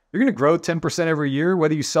 110%, you're going to grow 10% every year,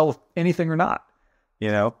 whether you sell anything or not,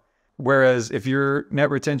 Whereas if your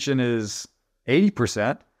net retention is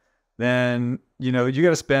 80%, then, you got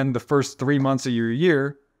to spend the first 3 months of your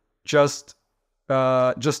year just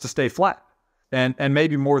to stay flat and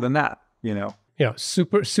maybe more than that, Yeah.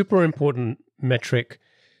 Super, super important metric.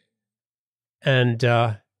 And,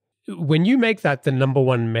 when you make that the number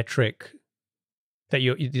one metric that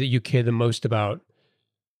you care the most about,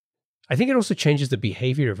 I think it also changes the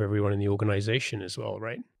behavior of everyone in the organization as well,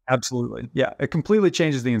 right? Absolutely. Yeah. It completely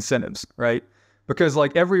changes the incentives, right? Because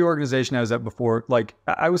like every organization has that before. Like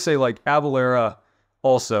I would say like Avalara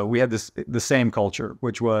also, we had the same culture,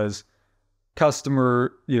 which was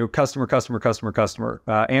customer, customer.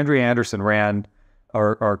 Andrea Anderson ran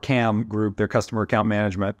our CAM group, their customer account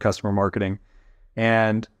management, customer marketing.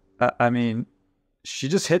 And I mean, she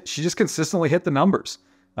just consistently hit the numbers.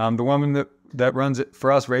 The woman that runs it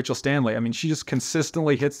for us, Rachel Stanley, I mean, she just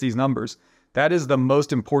consistently hits these numbers. That is the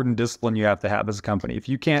most important discipline you have to have as a company. If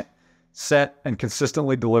you can't set and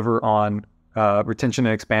consistently deliver on retention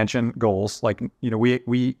and expansion goals, like,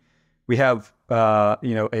 we have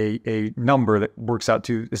a number that works out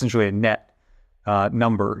to essentially a net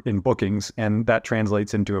number in bookings, and that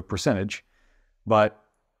translates into a percentage. But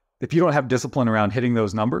if you don't have discipline around hitting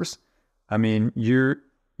those numbers, I mean, you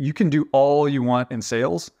can do all you want in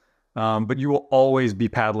sales, but you will always be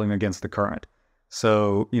paddling against the current.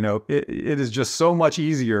 So, it is just so much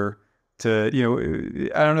easier to,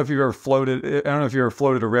 I don't know if you've ever floated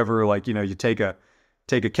a river, like, you take a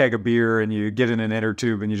keg of beer and you get in an inner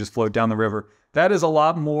tube and you just float down the river. That is a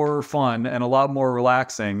lot more fun and a lot more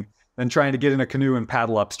relaxing than trying to get in a canoe and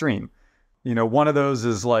paddle upstream. One of those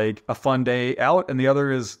is like a fun day out, and the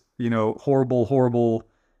other is, horrible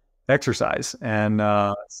exercise. And,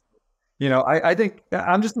 I think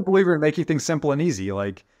I'm just a believer in making things simple and easy.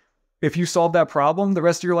 Like, if you solve that problem, the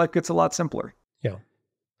rest of your life gets a lot simpler. Yeah.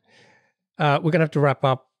 We're going to have to wrap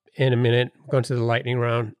up in a minute. We're going to the lightning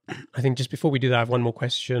round. I think just before we do that, I have one more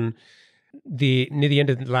question. Near the end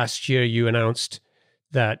of last year, you announced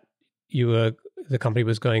that the company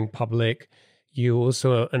was going public. You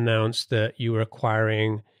also announced that you were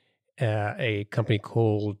acquiring a company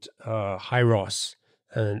called Hyros.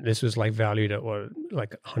 And this was like valued at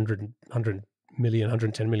like $110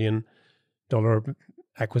 million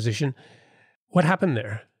acquisition. What happened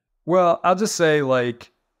there? Well, I'll just say,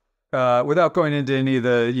 like, without going into any of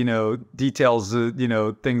the, details,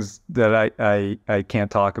 things that I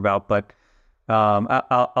can't talk about, but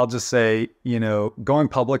I'll just say, going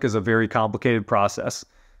public is a very complicated process.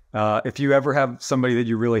 If you ever have somebody that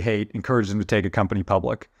you really hate, encourage them to take a company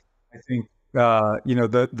public. I think,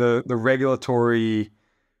 the regulatory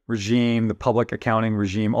regime, the public accounting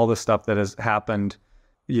regime, all the stuff that has happened,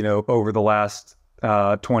 over the last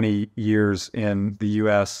 20 years in the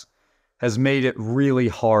US has made it really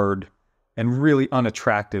hard and really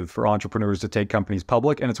unattractive for entrepreneurs to take companies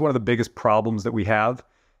public. And it's one of the biggest problems that we have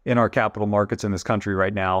in our capital markets in this country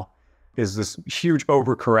right now, is this huge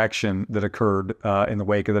overcorrection that occurred in the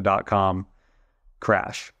wake of the .com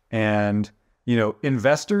crash. And,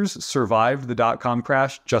 investors survived the .com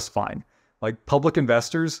crash just fine. Like, public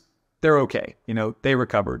investors, they're okay. They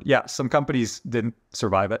recovered. Yeah, some companies didn't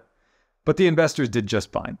survive it, but the investors did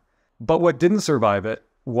just fine. But what didn't survive it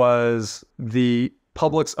was the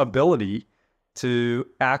public's ability to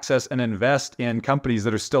access and invest in companies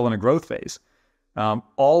that are still in a growth phase.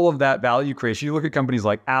 All of that value creation, you look at companies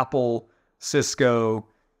like Apple, Cisco,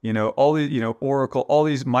 all the, Oracle, all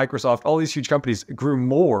these, Microsoft, all these huge companies grew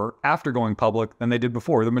more after going public than they did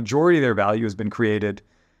before. The majority of their value has been created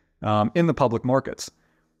in the public markets.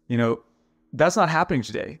 That's not happening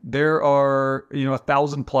today. There are,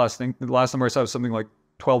 1,000 plus, I think the last number I saw was something like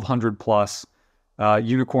 1,200 plus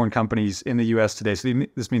unicorn companies in the US today. So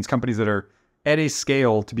this means companies that are at a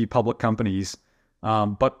scale to be public companies,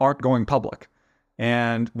 but aren't going public.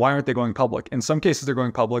 And why aren't they going public? In some cases, they're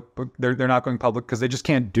going public, but they're not going public because they just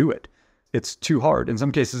can't do it. It's too hard. In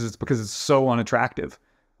some cases, it's because it's so unattractive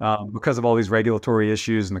because of all these regulatory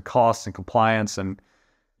issues and the costs and compliance. And,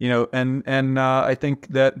 I think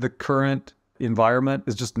that the current environment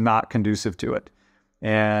is just not conducive to it.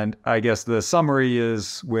 And I guess the summary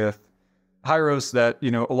is with Hyros that,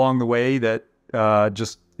 along the way that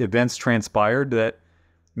just events transpired that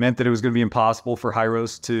meant that it was going to be impossible for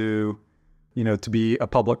Hyros to be a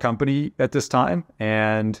public company at this time.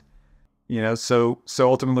 And, so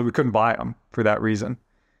ultimately we couldn't buy them for that reason.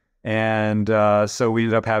 And so we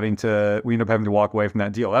ended up having to walk away from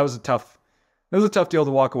that deal. That was a tough deal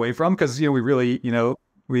to walk away from because, we really,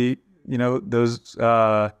 those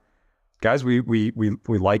guys, we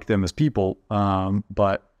like them as people.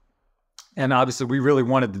 And obviously we really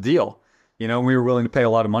wanted the deal, and we were willing to pay a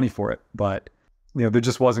lot of money for it, but, there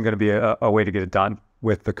just wasn't going to be a way to get it done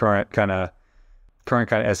with the current kind of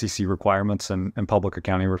SEC requirements and public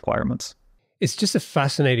accounting requirements. It's just a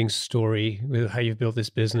fascinating story with how you've built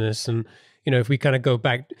this business. And, if we kind of go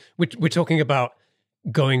back, we're talking about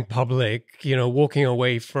going public, walking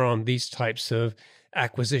away from these types of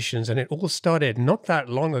acquisitions. And it all started not that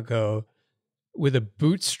long ago with a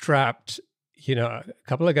bootstrapped, a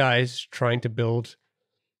couple of guys trying to build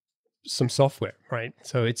some software, right?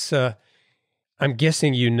 So it's, I'm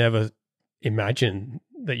guessing you never imagined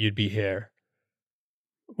that you'd be here.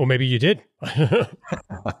 Or maybe you did.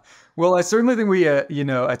 Well, I certainly think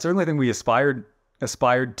we aspired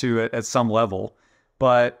to it at some level.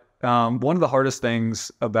 But one of the hardest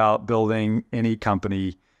things about building any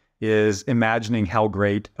company is imagining how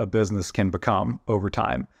great a business can become over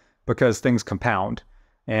time, because things compound,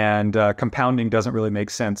 and compounding doesn't really make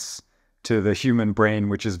sense to the human brain,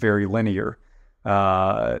 which is very linear.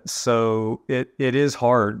 So it is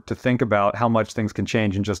hard to think about how much things can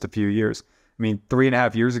change in just a few years. I mean,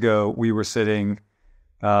 3.5 years ago, we were sitting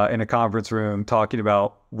in a conference room talking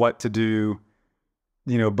about what to do,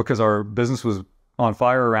 because our business was on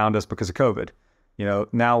fire around us because of COVID.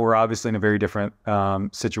 Now we're obviously in a very different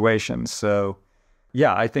situation. So,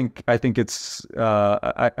 yeah, I think it's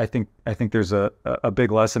I think there's a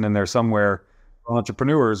big lesson in there somewhere for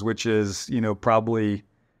entrepreneurs, which is probably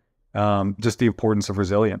just the importance of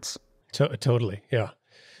resilience. Totally, yeah.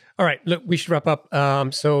 All right, look, we should wrap up.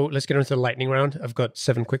 So let's get on to the lightning round. I've got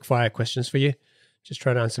 7 quick fire questions for you. Just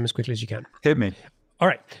try to answer them as quickly as you can. Hit me. All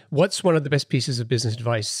right. What's one of the best pieces of business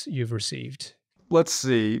advice you've received? Let's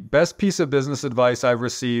see. Best piece of business advice I've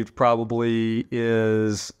received probably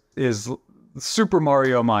is Super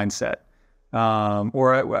Mario mindset.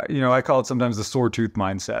 Or I call it sometimes the sore tooth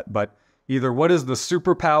mindset. But either what is the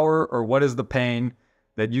superpower or what is the pain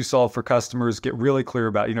that you solve for customers, get really clear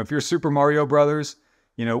about. If you're Super Mario Brothers,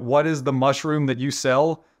 what is the mushroom that you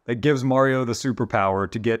sell that gives Mario the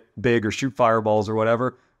superpower to get big or shoot fireballs or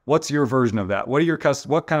whatever? What's your version of that?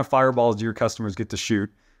 What kind of fireballs do your customers get to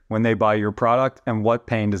shoot when they buy your product, and what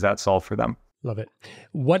pain does that solve for them? Love it.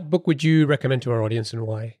 What book would you recommend to our audience, and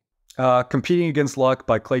why? Competing Against Luck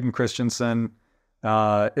by Clayton Christensen.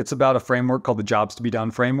 It's about a framework called the Jobs to be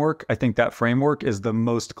Done framework. I think that framework is the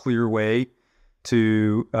most clear way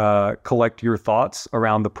to collect your thoughts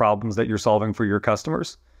around the problems that you're solving for your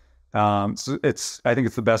customers. So I think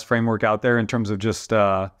it's the best framework out there in terms of just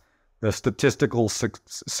the statistical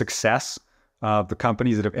success of the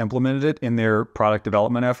companies that have implemented it in their product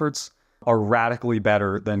development efforts are radically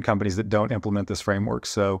better than companies that don't implement this framework.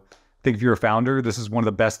 So I think if you're a founder, this is one of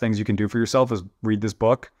the best things you can do for yourself is read this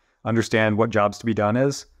book, understand what Jobs to be Done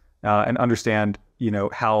is, and understand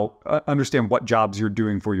what jobs you're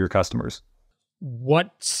doing for your customers.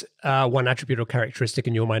 What's one attribute or characteristic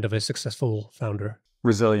in your mind of a successful founder?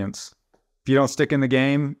 Resilience. If you don't stick in the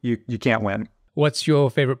game, you can't win. What's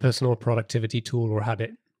your favorite personal productivity tool or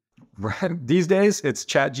habit? These days, it's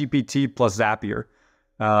ChatGPT plus Zapier.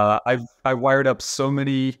 I wired up so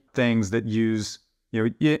many things that use,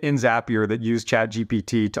 in Zapier that use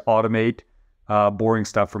ChatGPT to automate boring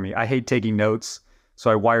stuff for me. I hate taking notes, so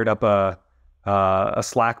I wired up a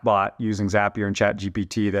Slack bot using Zapier and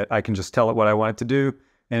ChatGPT that I can just tell it what I want it to do,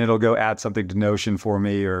 and it'll go add something to Notion for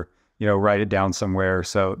me, or write it down somewhere.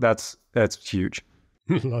 So that's huge.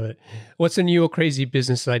 Love it. What's a new or crazy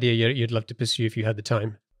business idea you'd love to pursue if you had the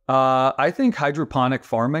time? I think hydroponic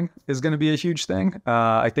farming is going to be a huge thing.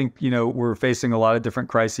 I think, we're facing a lot of different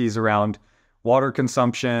crises around water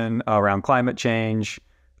consumption, around climate change,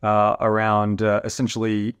 around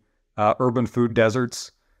essentially urban food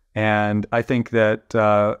deserts. And I think that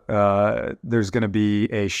there's going to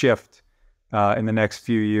be a shift in the next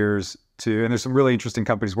few years and there's some really interesting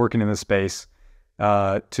companies working in this space,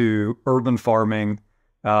 to urban farming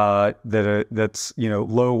that's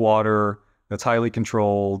low water, that's highly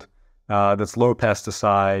controlled, that's low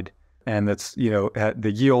pesticide, and that's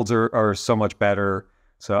the yields are so much better.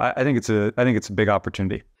 So I think it's a big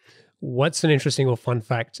opportunity. What's an interesting or fun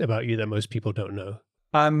fact about you that most people don't know?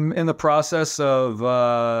 I'm in the process of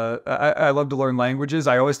I love to learn languages.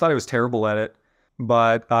 I always thought I was terrible at it,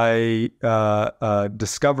 but I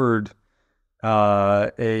discovered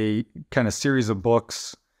a kind of series of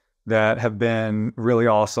books that have been really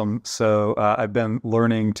awesome. So I've been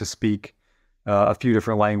learning to speak a few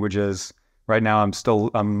different languages. Right now,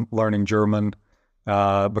 I'm learning German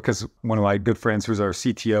because one of my good friends, who's our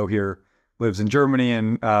CTO here, lives in Germany,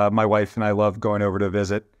 and my wife and I love going over to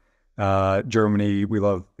visit Germany.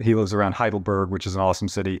 He lives around Heidelberg, which is an awesome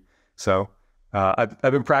city. So I've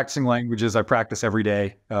been practicing languages. I practice every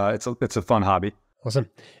day. It's a fun hobby. Awesome.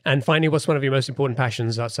 And finally, what's one of your most important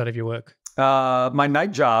passions outside of your work? My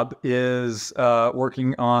night job is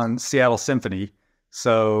working on Seattle Symphony.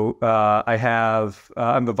 So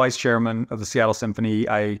I'm the vice chairman of the Seattle Symphony.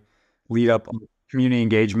 I lead up a community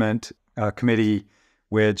engagement committee,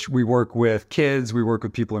 which we work with kids, we work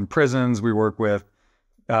with people in prisons, we work with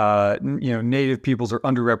Native peoples or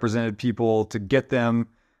underrepresented people to get them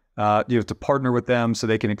to partner with them so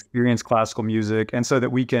they can experience classical music, and so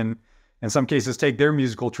that we can, in some cases, take their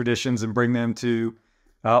musical traditions and bring them to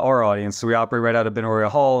our audience. So we operate right out of Benaroya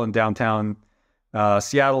Hall in downtown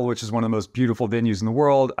Seattle, which is one of the most beautiful venues in the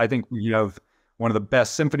world. I think we have one of the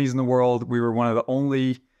best symphonies in the world. We were one of the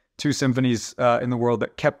only 2 symphonies in the world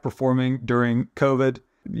that kept performing during COVID,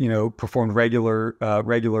 performed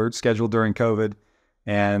regular schedule during COVID.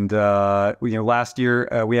 And, last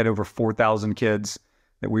year we had over 4,000 kids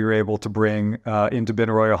that we were able to bring into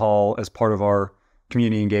Benaroya Hall as part of our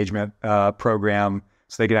community engagement program,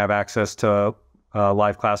 so they can have access to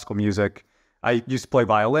live classical music. I used to play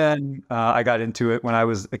violin. I got into it when I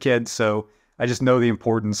was a kid, so I just know the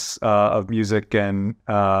importance of music and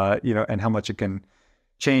and how much it can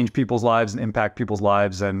change people's lives and impact people's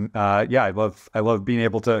lives. And I love being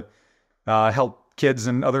able to help kids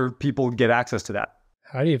and other people get access to that.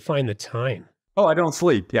 How do you find the time? Oh, I don't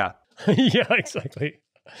sleep. Yeah. Yeah, exactly.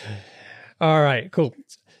 All right, cool.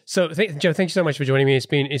 So, Joe, thank you so much for joining me. It's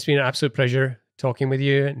been an absolute pleasure talking with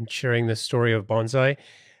you and sharing the story of Banzai.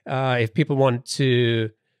 If people want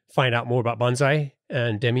to find out more about Banzai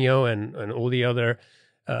and Demio and all the other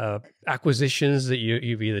acquisitions that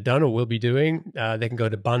you've either done or will be doing, they can go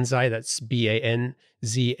to Banzai, that's BANZAI.io.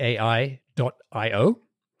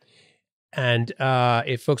 And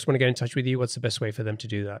if folks want to get in touch with you, what's the best way for them to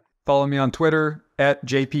do that? Follow me on Twitter at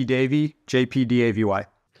JPDavy, JPDAVY.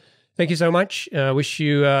 Thank you so much. Wish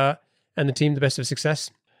you and the team the best of success.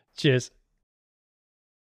 Cheers.